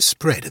breakfast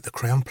spread at the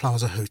Crown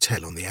Plaza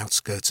Hotel on the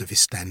outskirts of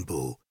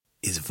Istanbul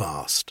is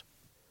vast,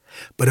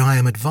 but I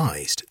am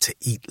advised to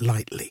eat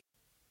lightly.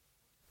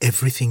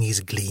 Everything is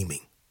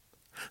gleaming.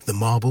 The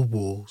marble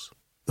walls,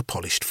 the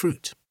polished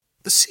fruit,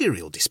 the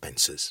cereal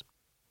dispensers,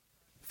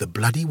 the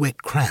bloody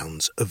wet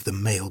crowns of the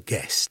male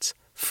guests,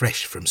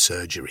 fresh from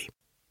surgery.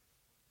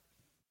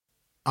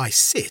 I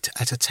sit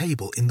at a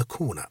table in the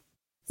corner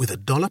with a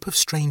dollop of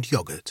strained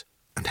yoghurt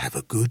and have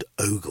a good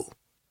ogle.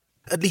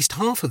 At least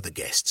half of the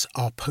guests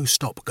are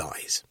post-op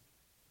guys.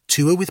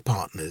 2 are with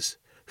partners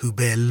who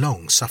bear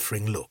long,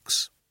 suffering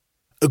looks.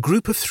 A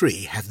group of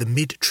 3 have the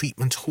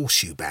mid-treatment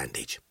horseshoe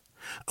bandage,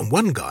 and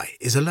 1 guy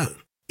is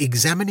alone.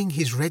 examining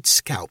his red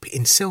scalp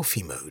in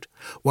selfie mode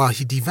while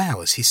he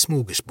devours his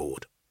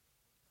smorgasbord.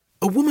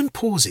 A woman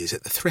pauses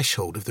at the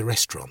threshold of the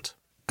restaurant,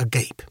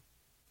 agape,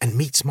 and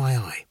meets my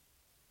eye.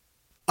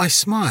 I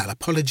smile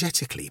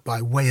apologetically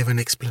by way of an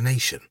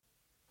explanation,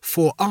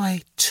 for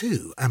I,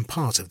 too, am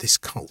part of this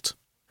cult,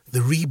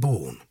 the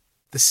reborn,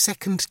 the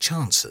second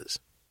chancers.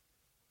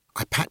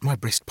 I pat my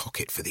breast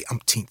pocket for the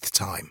umpteenth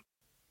time.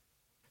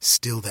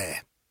 Still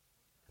there.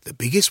 The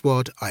biggest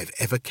wad I've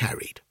ever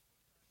carried.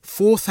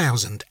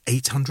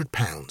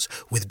 £4,800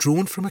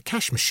 withdrawn from a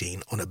cash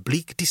machine on a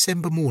bleak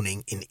December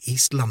morning in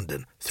East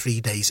London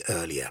 3 days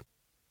earlier.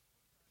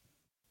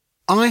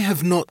 I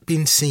have not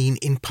been seen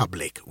in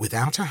public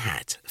without a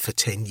hat for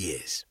 10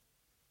 years,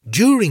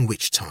 during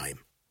which time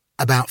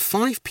about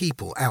 5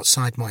 people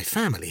outside my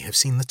family have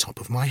seen the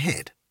top of my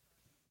head.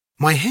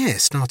 My hair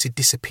started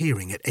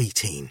disappearing at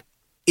 18.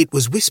 It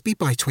was wispy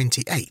by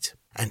 28,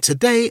 and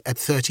today at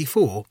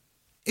 34,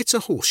 it's a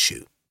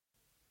horseshoe.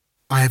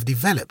 I have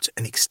developed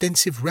an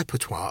extensive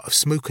repertoire of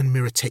smoke and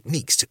mirror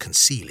techniques to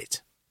conceal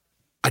it.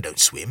 I don't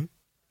swim.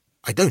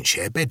 I don't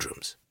share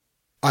bedrooms.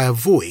 I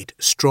avoid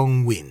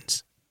strong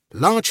winds,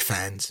 large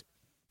fans,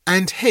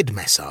 and head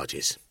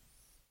massages.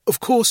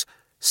 Of course,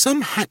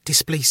 some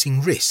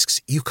hat-displacing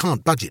risks you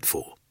can't budget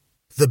for.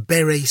 The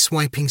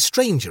beret-swiping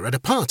stranger at a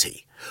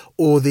party,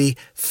 or the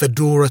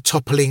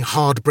fedora-toppling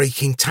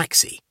hard-braking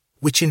taxi,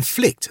 which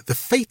inflict the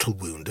fatal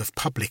wound of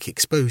public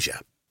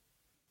exposure.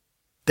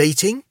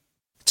 Dating?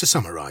 To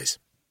summarise,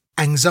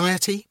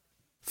 anxiety,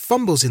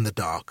 fumbles in the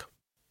dark,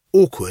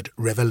 awkward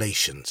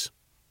revelations.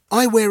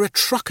 I wear a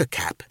trucker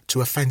cap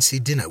to a fancy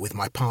dinner with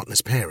my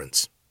partner's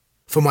parents.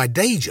 For my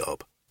day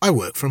job, I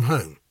work from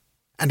home.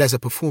 And as a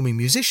performing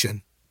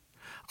musician,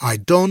 I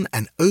don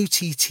an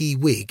OTT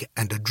wig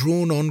and a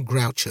drawn-on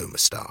Groucho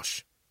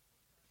moustache.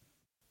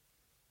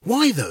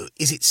 Why, though,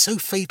 is it so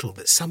fatal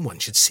that someone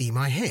should see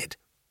my head?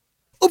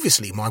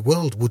 Obviously, my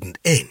world wouldn't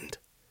end,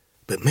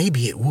 but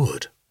maybe it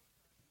would.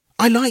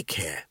 I like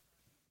hair,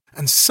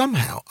 and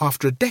somehow,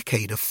 after a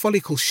decade of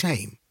follicle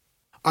shame,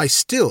 I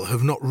still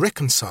have not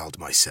reconciled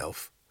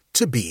myself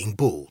to being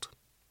bald.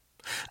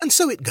 And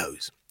so it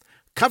goes,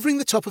 covering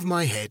the top of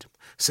my head,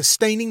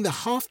 sustaining the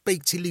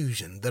half-baked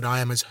illusion that I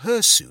am as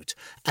hirsute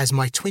as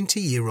my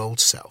 20-year-old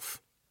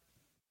self.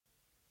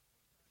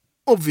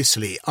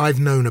 Obviously, I've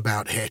known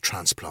about hair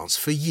transplants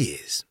for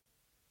years,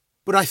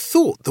 but I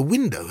thought the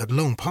window had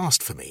long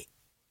passed for me.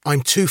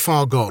 I'm too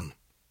far gone.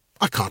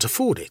 I can't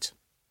afford it.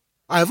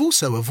 I have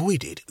also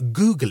avoided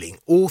Googling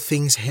all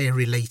things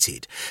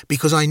hair-related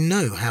because I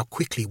know how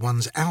quickly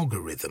one's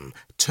algorithm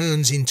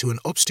turns into an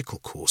obstacle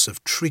course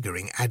of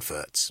triggering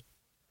adverts.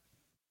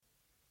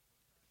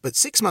 But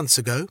 6 months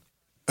ago,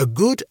 a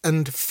good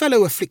and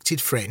fellow afflicted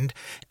friend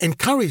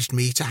encouraged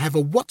me to have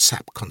a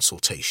WhatsApp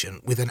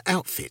consultation with an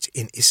outfit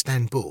in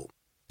Istanbul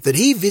that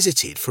he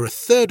visited for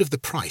 1/3 of the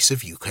price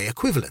of UK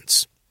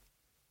equivalents.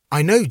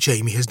 I know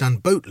Jamie has done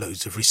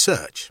boatloads of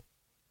research.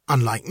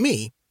 Unlike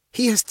me,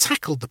 he has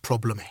tackled the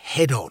problem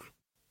head-on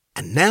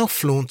and now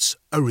flaunts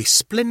a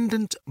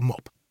resplendent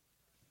mop.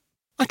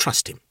 I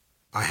trust him.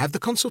 I have the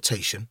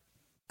consultation,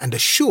 and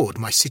assured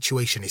my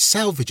situation is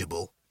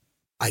salvageable,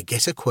 I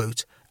get a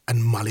quote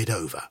and mull it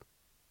over.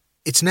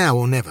 It's now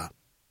or never.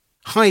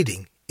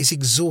 Hiding is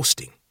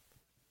exhausting.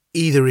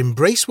 Either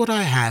embrace what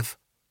I have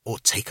or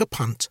take a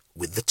punt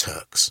with the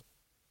Turks.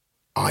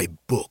 I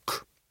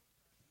book.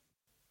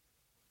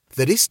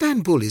 That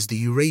Istanbul is the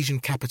Eurasian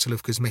capital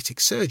of cosmetic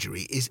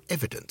surgery is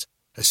evident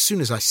as soon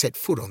as I set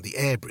foot on the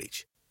air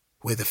bridge,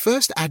 where the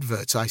first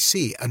adverts I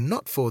see are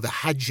not for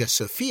the Hagia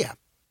Sophia,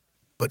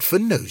 but for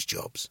nose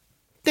jobs,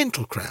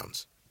 dental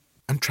crowns,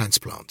 and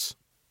transplants.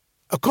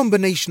 A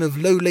combination of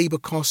low labour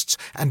costs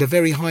and a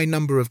very high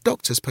number of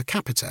doctors per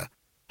capita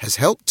has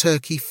helped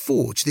Turkey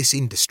forge this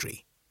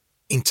industry,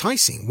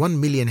 enticing 1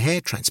 million hair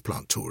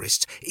transplant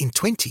tourists in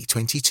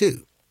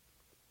 2022.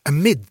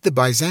 Amid the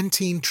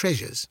Byzantine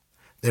treasures,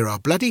 there are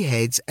bloody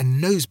heads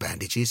and nose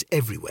bandages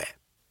everywhere.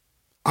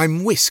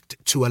 I'm whisked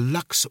to a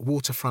luxe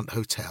waterfront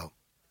hotel,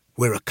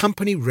 where a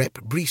company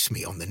rep briefs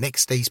me on the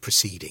next day's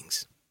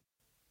proceedings.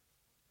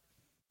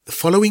 The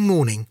following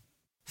morning,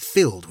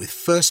 filled with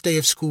first day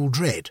of school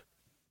dread,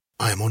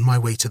 I am on my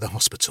way to the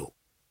hospital,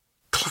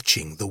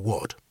 clutching the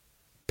wad.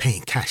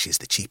 Paying cash is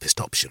the cheapest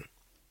option.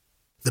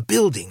 The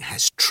building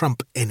has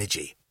Trump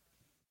energy.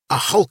 A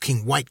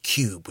hulking white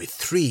cube with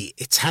 3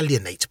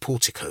 Italianate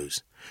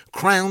porticos,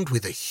 crowned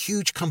with a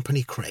huge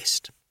company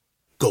crest.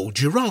 Gold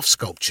giraffe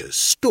sculptures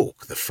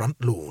stalk the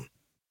front lawn.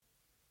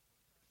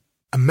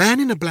 A man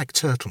in a black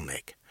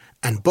turtleneck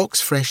and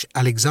box-fresh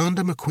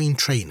Alexander McQueen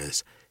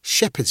trainers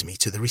shepherds me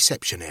to the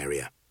reception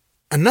area.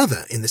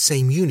 Another in the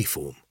same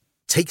uniform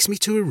takes me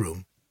to a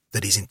room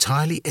that is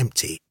entirely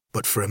empty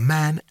but for a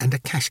man and a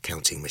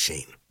cash-counting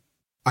machine.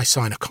 I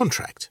sign a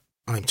contract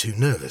I'm too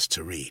nervous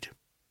to read.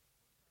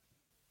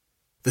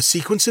 The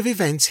sequence of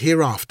events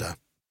hereafter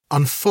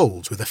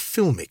unfolds with a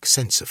filmic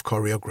sense of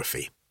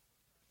choreography.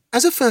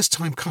 As a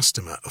first-time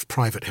customer of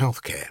private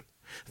healthcare,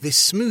 this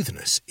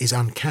smoothness is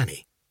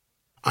uncanny.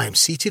 I am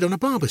seated on a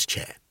barber's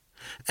chair,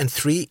 and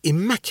 3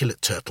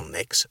 immaculate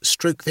turtlenecks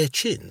stroke their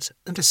chins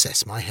and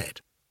assess my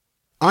head.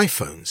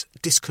 iPhones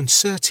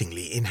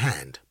disconcertingly in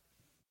hand.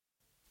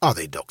 Are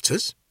they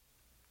doctors?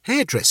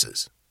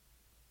 Hairdressers?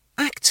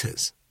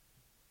 Actors?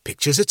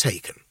 Pictures are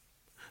taken.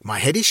 My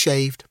head is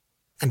shaved,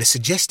 and a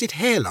suggested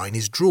hairline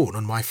is drawn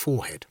on my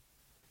forehead.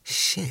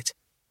 Shit.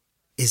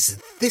 Is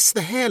this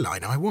the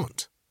hairline I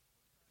want?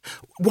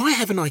 Why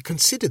haven't I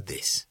considered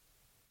this?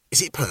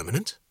 Is it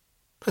permanent?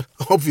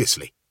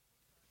 Obviously.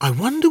 I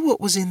wonder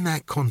what was in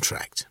that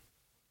contract.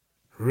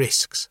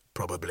 Risks,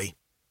 probably.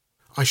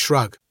 I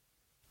shrug.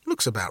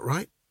 Looks about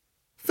right.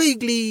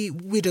 Vaguely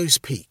widow's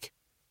peak.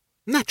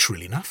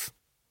 Natural enough.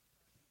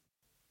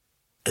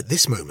 At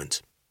this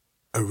moment,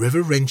 a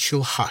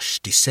reverential hush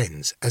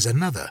descends as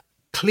another,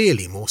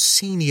 clearly more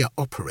senior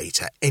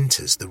operator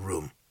enters the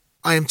room.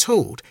 I am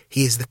told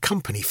he is the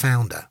company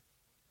founder.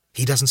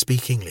 He doesn't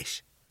speak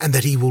English, and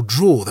that he will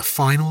draw the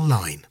final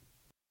line.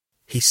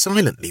 He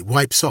silently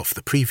wipes off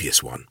the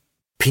previous one,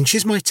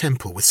 pinches my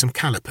temple with some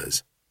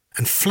calipers,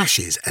 and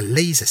flashes a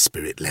laser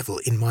spirit level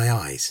in my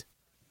eyes.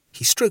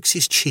 He strokes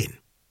his chin,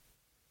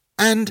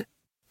 and,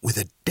 with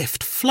a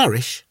deft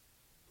flourish,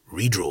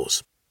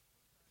 redraws.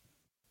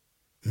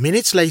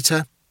 Minutes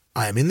later,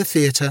 I am in the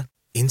theatre,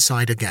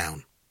 inside a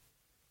gown.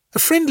 A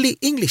friendly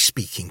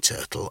English-speaking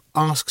turtle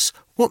asks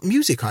what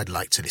music I'd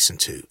like to listen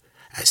to,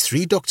 as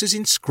 3 doctors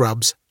in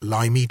scrubs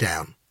lie me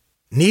down,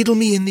 needle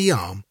me in the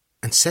arm,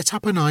 and set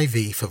up an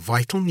IV for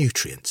vital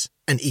nutrients,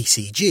 an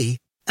ECG,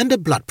 and a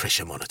blood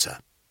pressure monitor.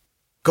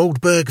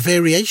 Goldberg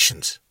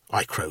Variations,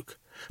 I croak,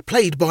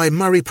 played by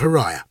Murray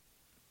Pariah.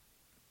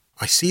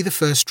 I see the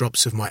first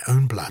drops of my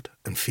own blood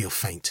and feel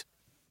faint.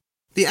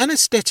 The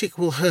anaesthetic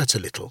will hurt a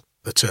little,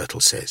 the turtle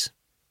says.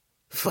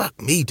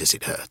 Fuck me, does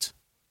it hurt.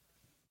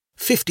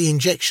 50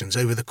 injections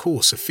over the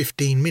course of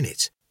 15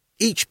 minutes,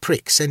 each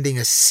prick sending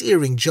a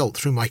searing jolt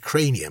through my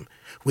cranium,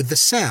 with the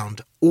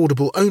sound,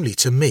 audible only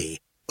to me,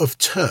 of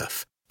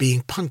turf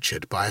being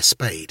punctured by a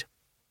spade.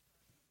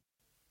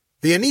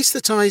 The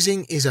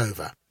anaesthetising is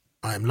over.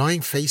 I am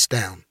lying face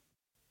down.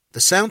 The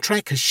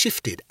soundtrack has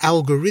shifted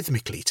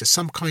algorithmically to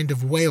some kind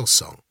of whale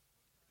song,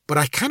 but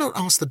I cannot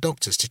ask the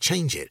doctors to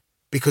change it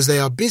because they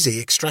are busy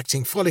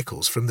extracting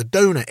follicles from the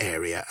donor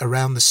area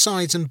around the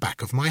sides and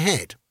back of my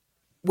head,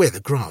 where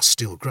the grass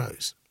still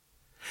grows.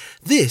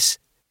 This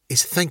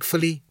is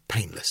thankfully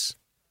painless,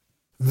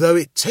 though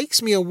it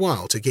takes me a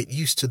while to get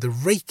used to the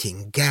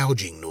raking,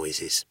 gouging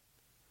noises.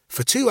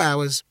 For 2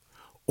 hours,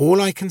 all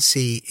I can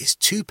see is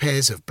 2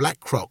 pairs of black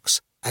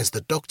Crocs as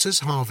the doctors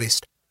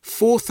harvest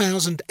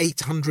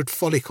 4,800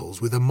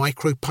 follicles with a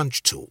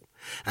micro-punch tool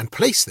and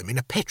place them in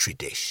a Petri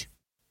dish.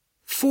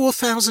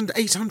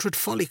 4,800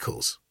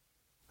 follicles.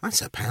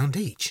 That's £1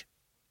 each.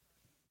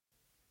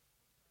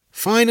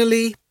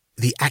 Finally,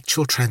 the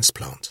actual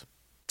transplant,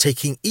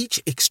 taking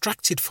each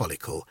extracted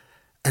follicle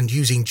and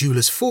using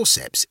jeweler's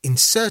forceps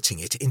inserting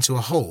it into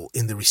a hole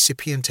in the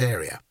recipient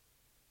area.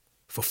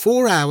 For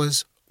 4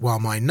 hours, while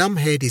my numb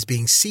head is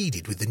being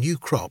seeded with the new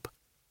crop,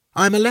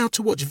 I am allowed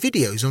to watch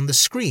videos on the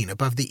screen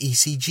above the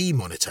ECG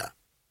monitor.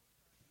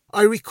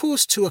 I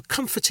recourse to a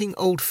comforting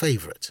old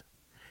favourite,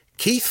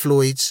 Keith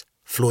Floyd's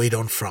Floyd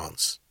on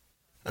France,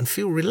 and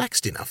feel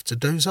relaxed enough to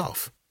doze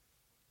off.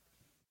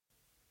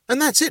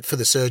 And that's it for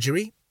the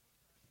surgery.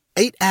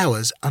 8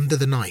 hours under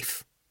the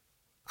knife.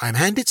 I am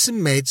handed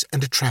some meds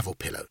and a travel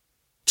pillow,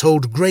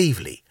 told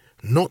gravely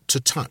not to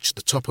touch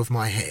the top of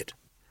my head,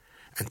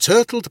 and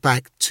turtled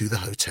back to the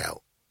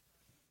hotel.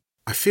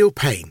 I feel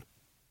pain,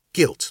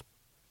 guilt,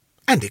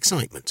 and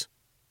excitement.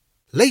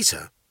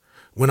 Later,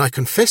 when I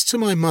confess to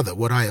my mother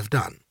what I have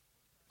done,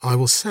 I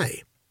will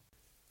say,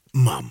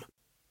 Mum,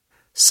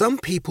 some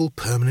people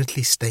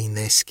permanently stain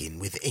their skin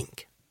with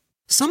ink.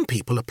 Some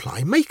people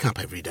apply makeup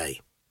every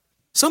day.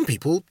 Some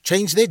people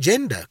change their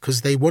gender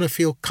because they want to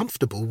feel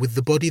comfortable with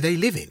the body they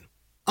live in.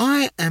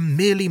 I am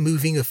merely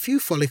moving a few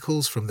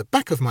follicles from the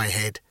back of my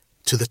head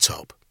to the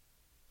top.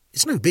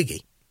 It's no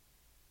biggie.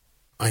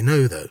 I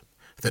know, though,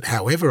 that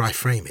however I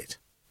frame it,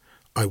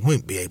 I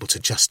won't be able to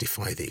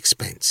justify the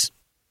expense.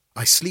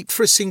 I sleep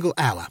for a single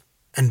hour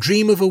and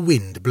dream of a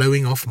wind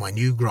blowing off my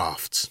new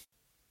grafts.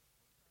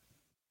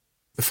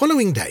 The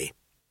following day,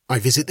 I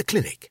visit the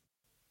clinic.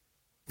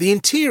 The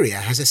interior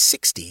has a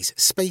 60s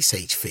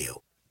space-age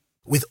feel,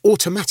 with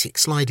automatic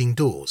sliding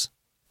doors,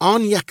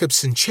 Arne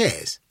Jacobsen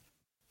chairs,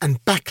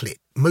 and backlit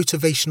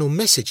motivational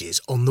messages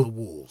on the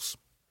walls.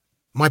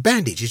 My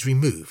bandage is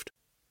removed,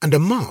 and a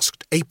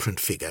masked aproned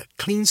figure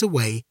cleans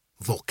away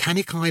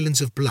volcanic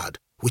islands of blood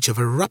which have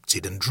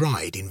erupted and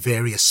dried in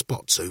various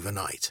spots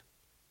overnight.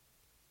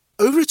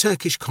 Over a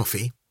Turkish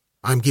coffee,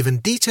 I am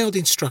given detailed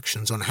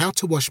instructions on how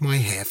to wash my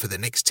hair for the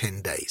next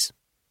 10 days.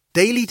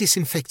 Daily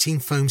disinfecting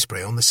foam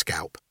spray on the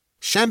scalp,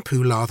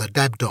 shampoo lather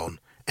dabbed on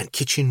and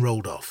kitchen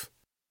rolled off,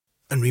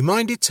 and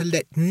reminded to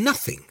let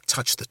nothing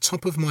touch the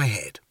top of my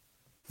head.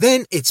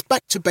 Then it's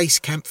back to base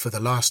camp for the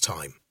last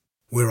time,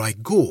 where I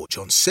gorge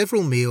on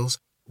several meals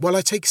while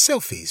I take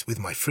selfies with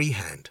my free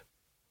hand.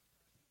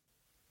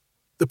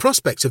 The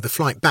prospect of the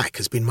flight back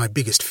has been my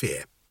biggest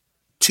fear.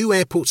 2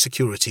 airport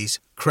securities,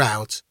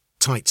 crowds,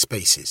 tight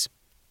spaces.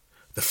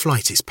 The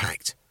flight is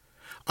packed.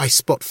 I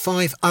spot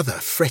 5 other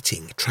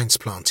fretting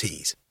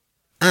transplantees.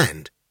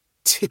 And,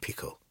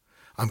 typical,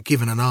 I'm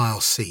given an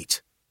aisle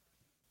seat.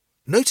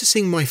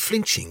 Noticing my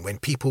flinching when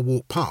people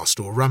walk past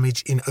or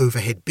rummage in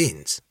overhead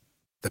bins,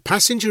 the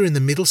passenger in the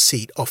middle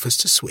seat offers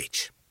to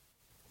switch.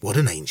 What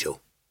an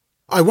angel.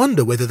 I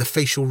wonder whether the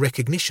facial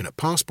recognition at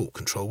passport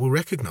control will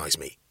recognise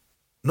me.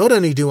 Not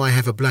only do I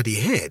have a bloody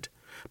head,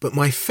 but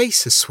my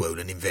face has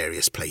swollen in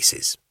various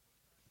places.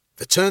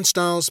 The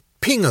turnstiles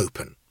ping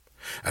open,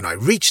 and I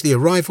reach the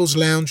arrivals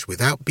lounge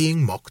without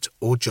being mocked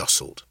or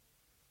jostled.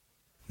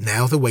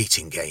 Now the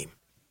waiting game.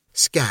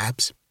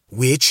 Scabs,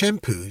 weird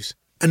shampoos,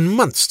 and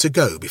months to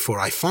go before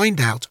I find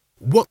out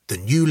what the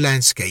new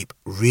landscape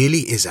really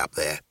is up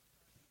there.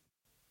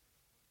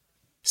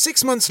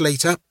 6 months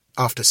later,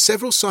 after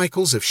several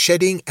cycles of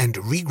shedding and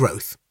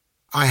regrowth,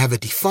 I have a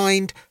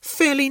defined,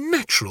 fairly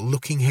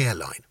natural-looking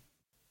hairline.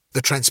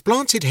 The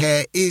transplanted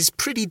hair is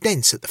pretty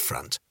dense at the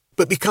front,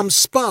 but becomes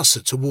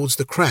sparser towards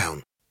the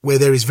crown, where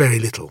there is very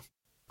little.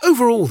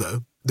 Overall,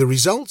 though, the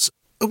results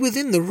are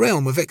within the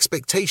realm of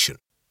expectation.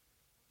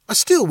 I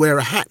still wear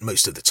a hat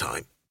most of the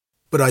time,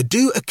 but I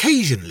do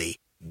occasionally,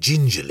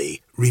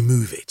 gingerly,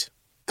 remove it,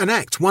 an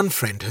act one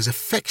friend has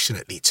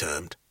affectionately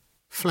termed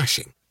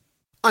flashing.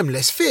 I'm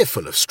less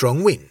fearful of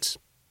strong winds.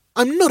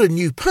 I'm not a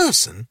new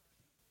person,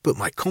 but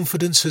my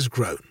confidence has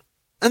grown,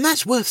 and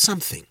that's worth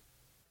something.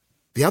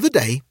 The other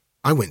day,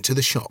 I went to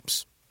the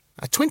shops,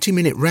 a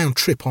 20-minute round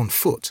trip on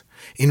foot,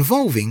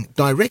 involving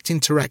direct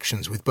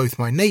interactions with both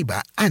my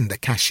neighbour and the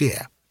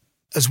cashier,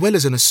 as well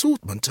as an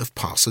assortment of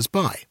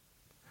passers-by,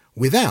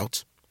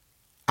 without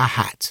a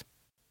hat.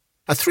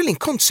 A thrilling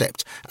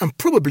concept, and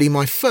probably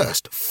my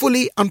first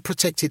fully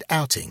unprotected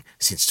outing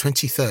since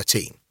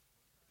 2013.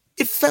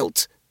 It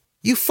felt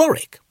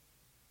euphoric.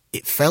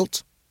 It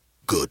felt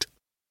good.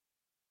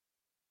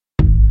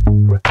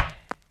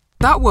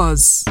 That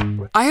was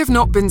I Have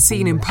Not Been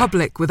Seen in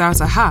Public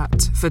Without a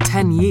Hat for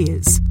 10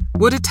 years.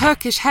 Would a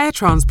Turkish hair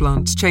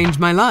transplant change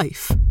my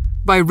life?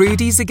 By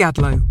Rudy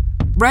Zagadlo.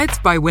 Read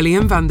by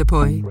William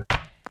Vanderpoy.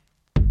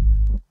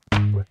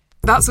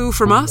 That's all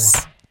from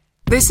us.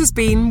 This has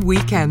been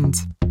Weekend,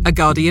 a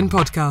Guardian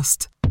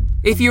podcast.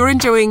 If you're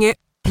enjoying it,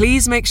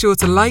 please make sure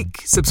to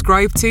like,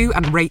 subscribe to,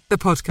 and rate the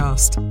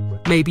podcast.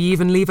 Maybe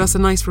even leave us a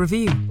nice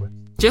review.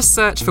 Just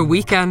search for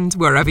Weekend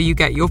wherever you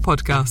get your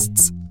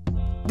podcasts.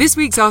 This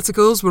week's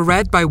articles were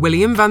read by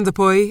William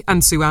Vanderpoy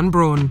and Sue-Ann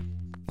Braun,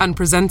 and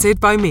presented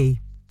by me,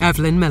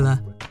 Evelyn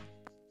Miller.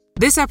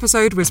 This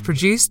episode was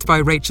produced by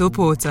Rachel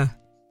Porter.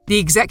 The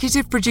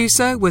executive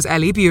producer was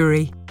Ellie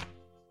Bury.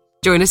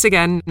 Join us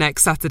again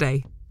next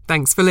Saturday.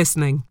 Thanks for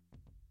listening.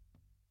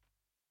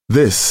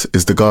 This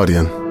is The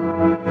Guardian.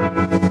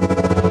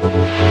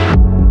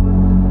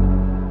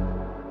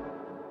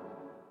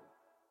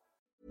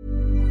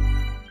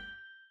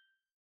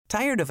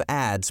 Tired of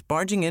ads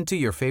barging into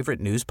your favorite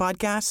news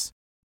podcasts?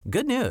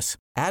 Good news.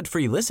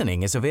 Ad-free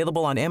listening is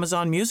available on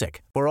Amazon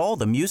Music for all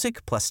the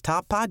music plus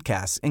top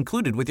podcasts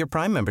included with your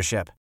Prime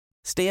membership.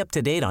 Stay up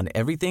to date on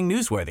everything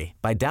newsworthy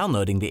by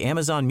downloading the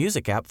Amazon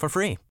Music app for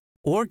free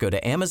or go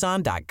to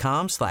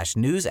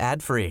amazon.com/news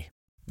ad free.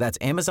 That's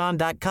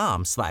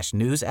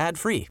amazon.com/news ad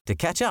free to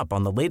catch up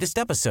on the latest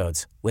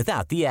episodes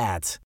without the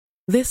ads.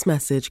 This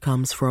message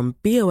comes from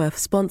BOF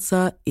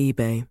sponsor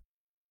eBay.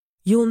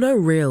 You'll know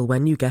real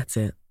when you get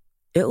it.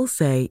 It'll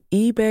say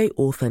eBay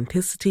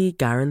Authenticity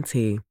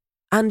Guarantee.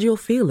 And you'll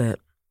feel it.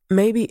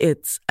 Maybe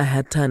it's a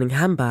head-turning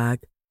handbag,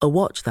 a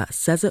watch that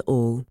says it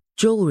all,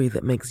 jewelry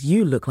that makes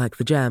you look like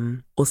the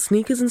gem, or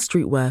sneakers and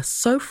streetwear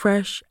so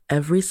fresh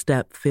every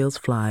step feels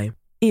fly.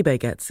 eBay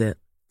gets it.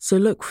 So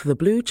look for the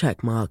blue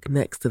check mark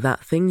next to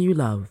that thing you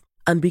love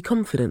and be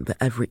confident that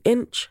every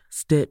inch,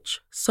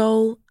 stitch,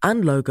 sole,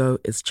 and logo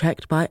is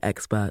checked by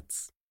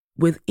experts.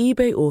 With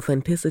eBay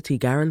Authenticity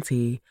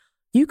Guarantee,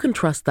 you can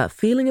trust that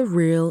feeling of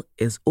real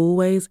is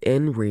always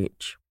in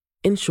reach.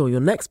 Ensure your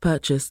next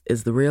purchase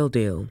is the real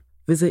deal.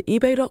 Visit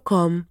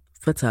ebay.com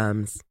for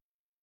terms.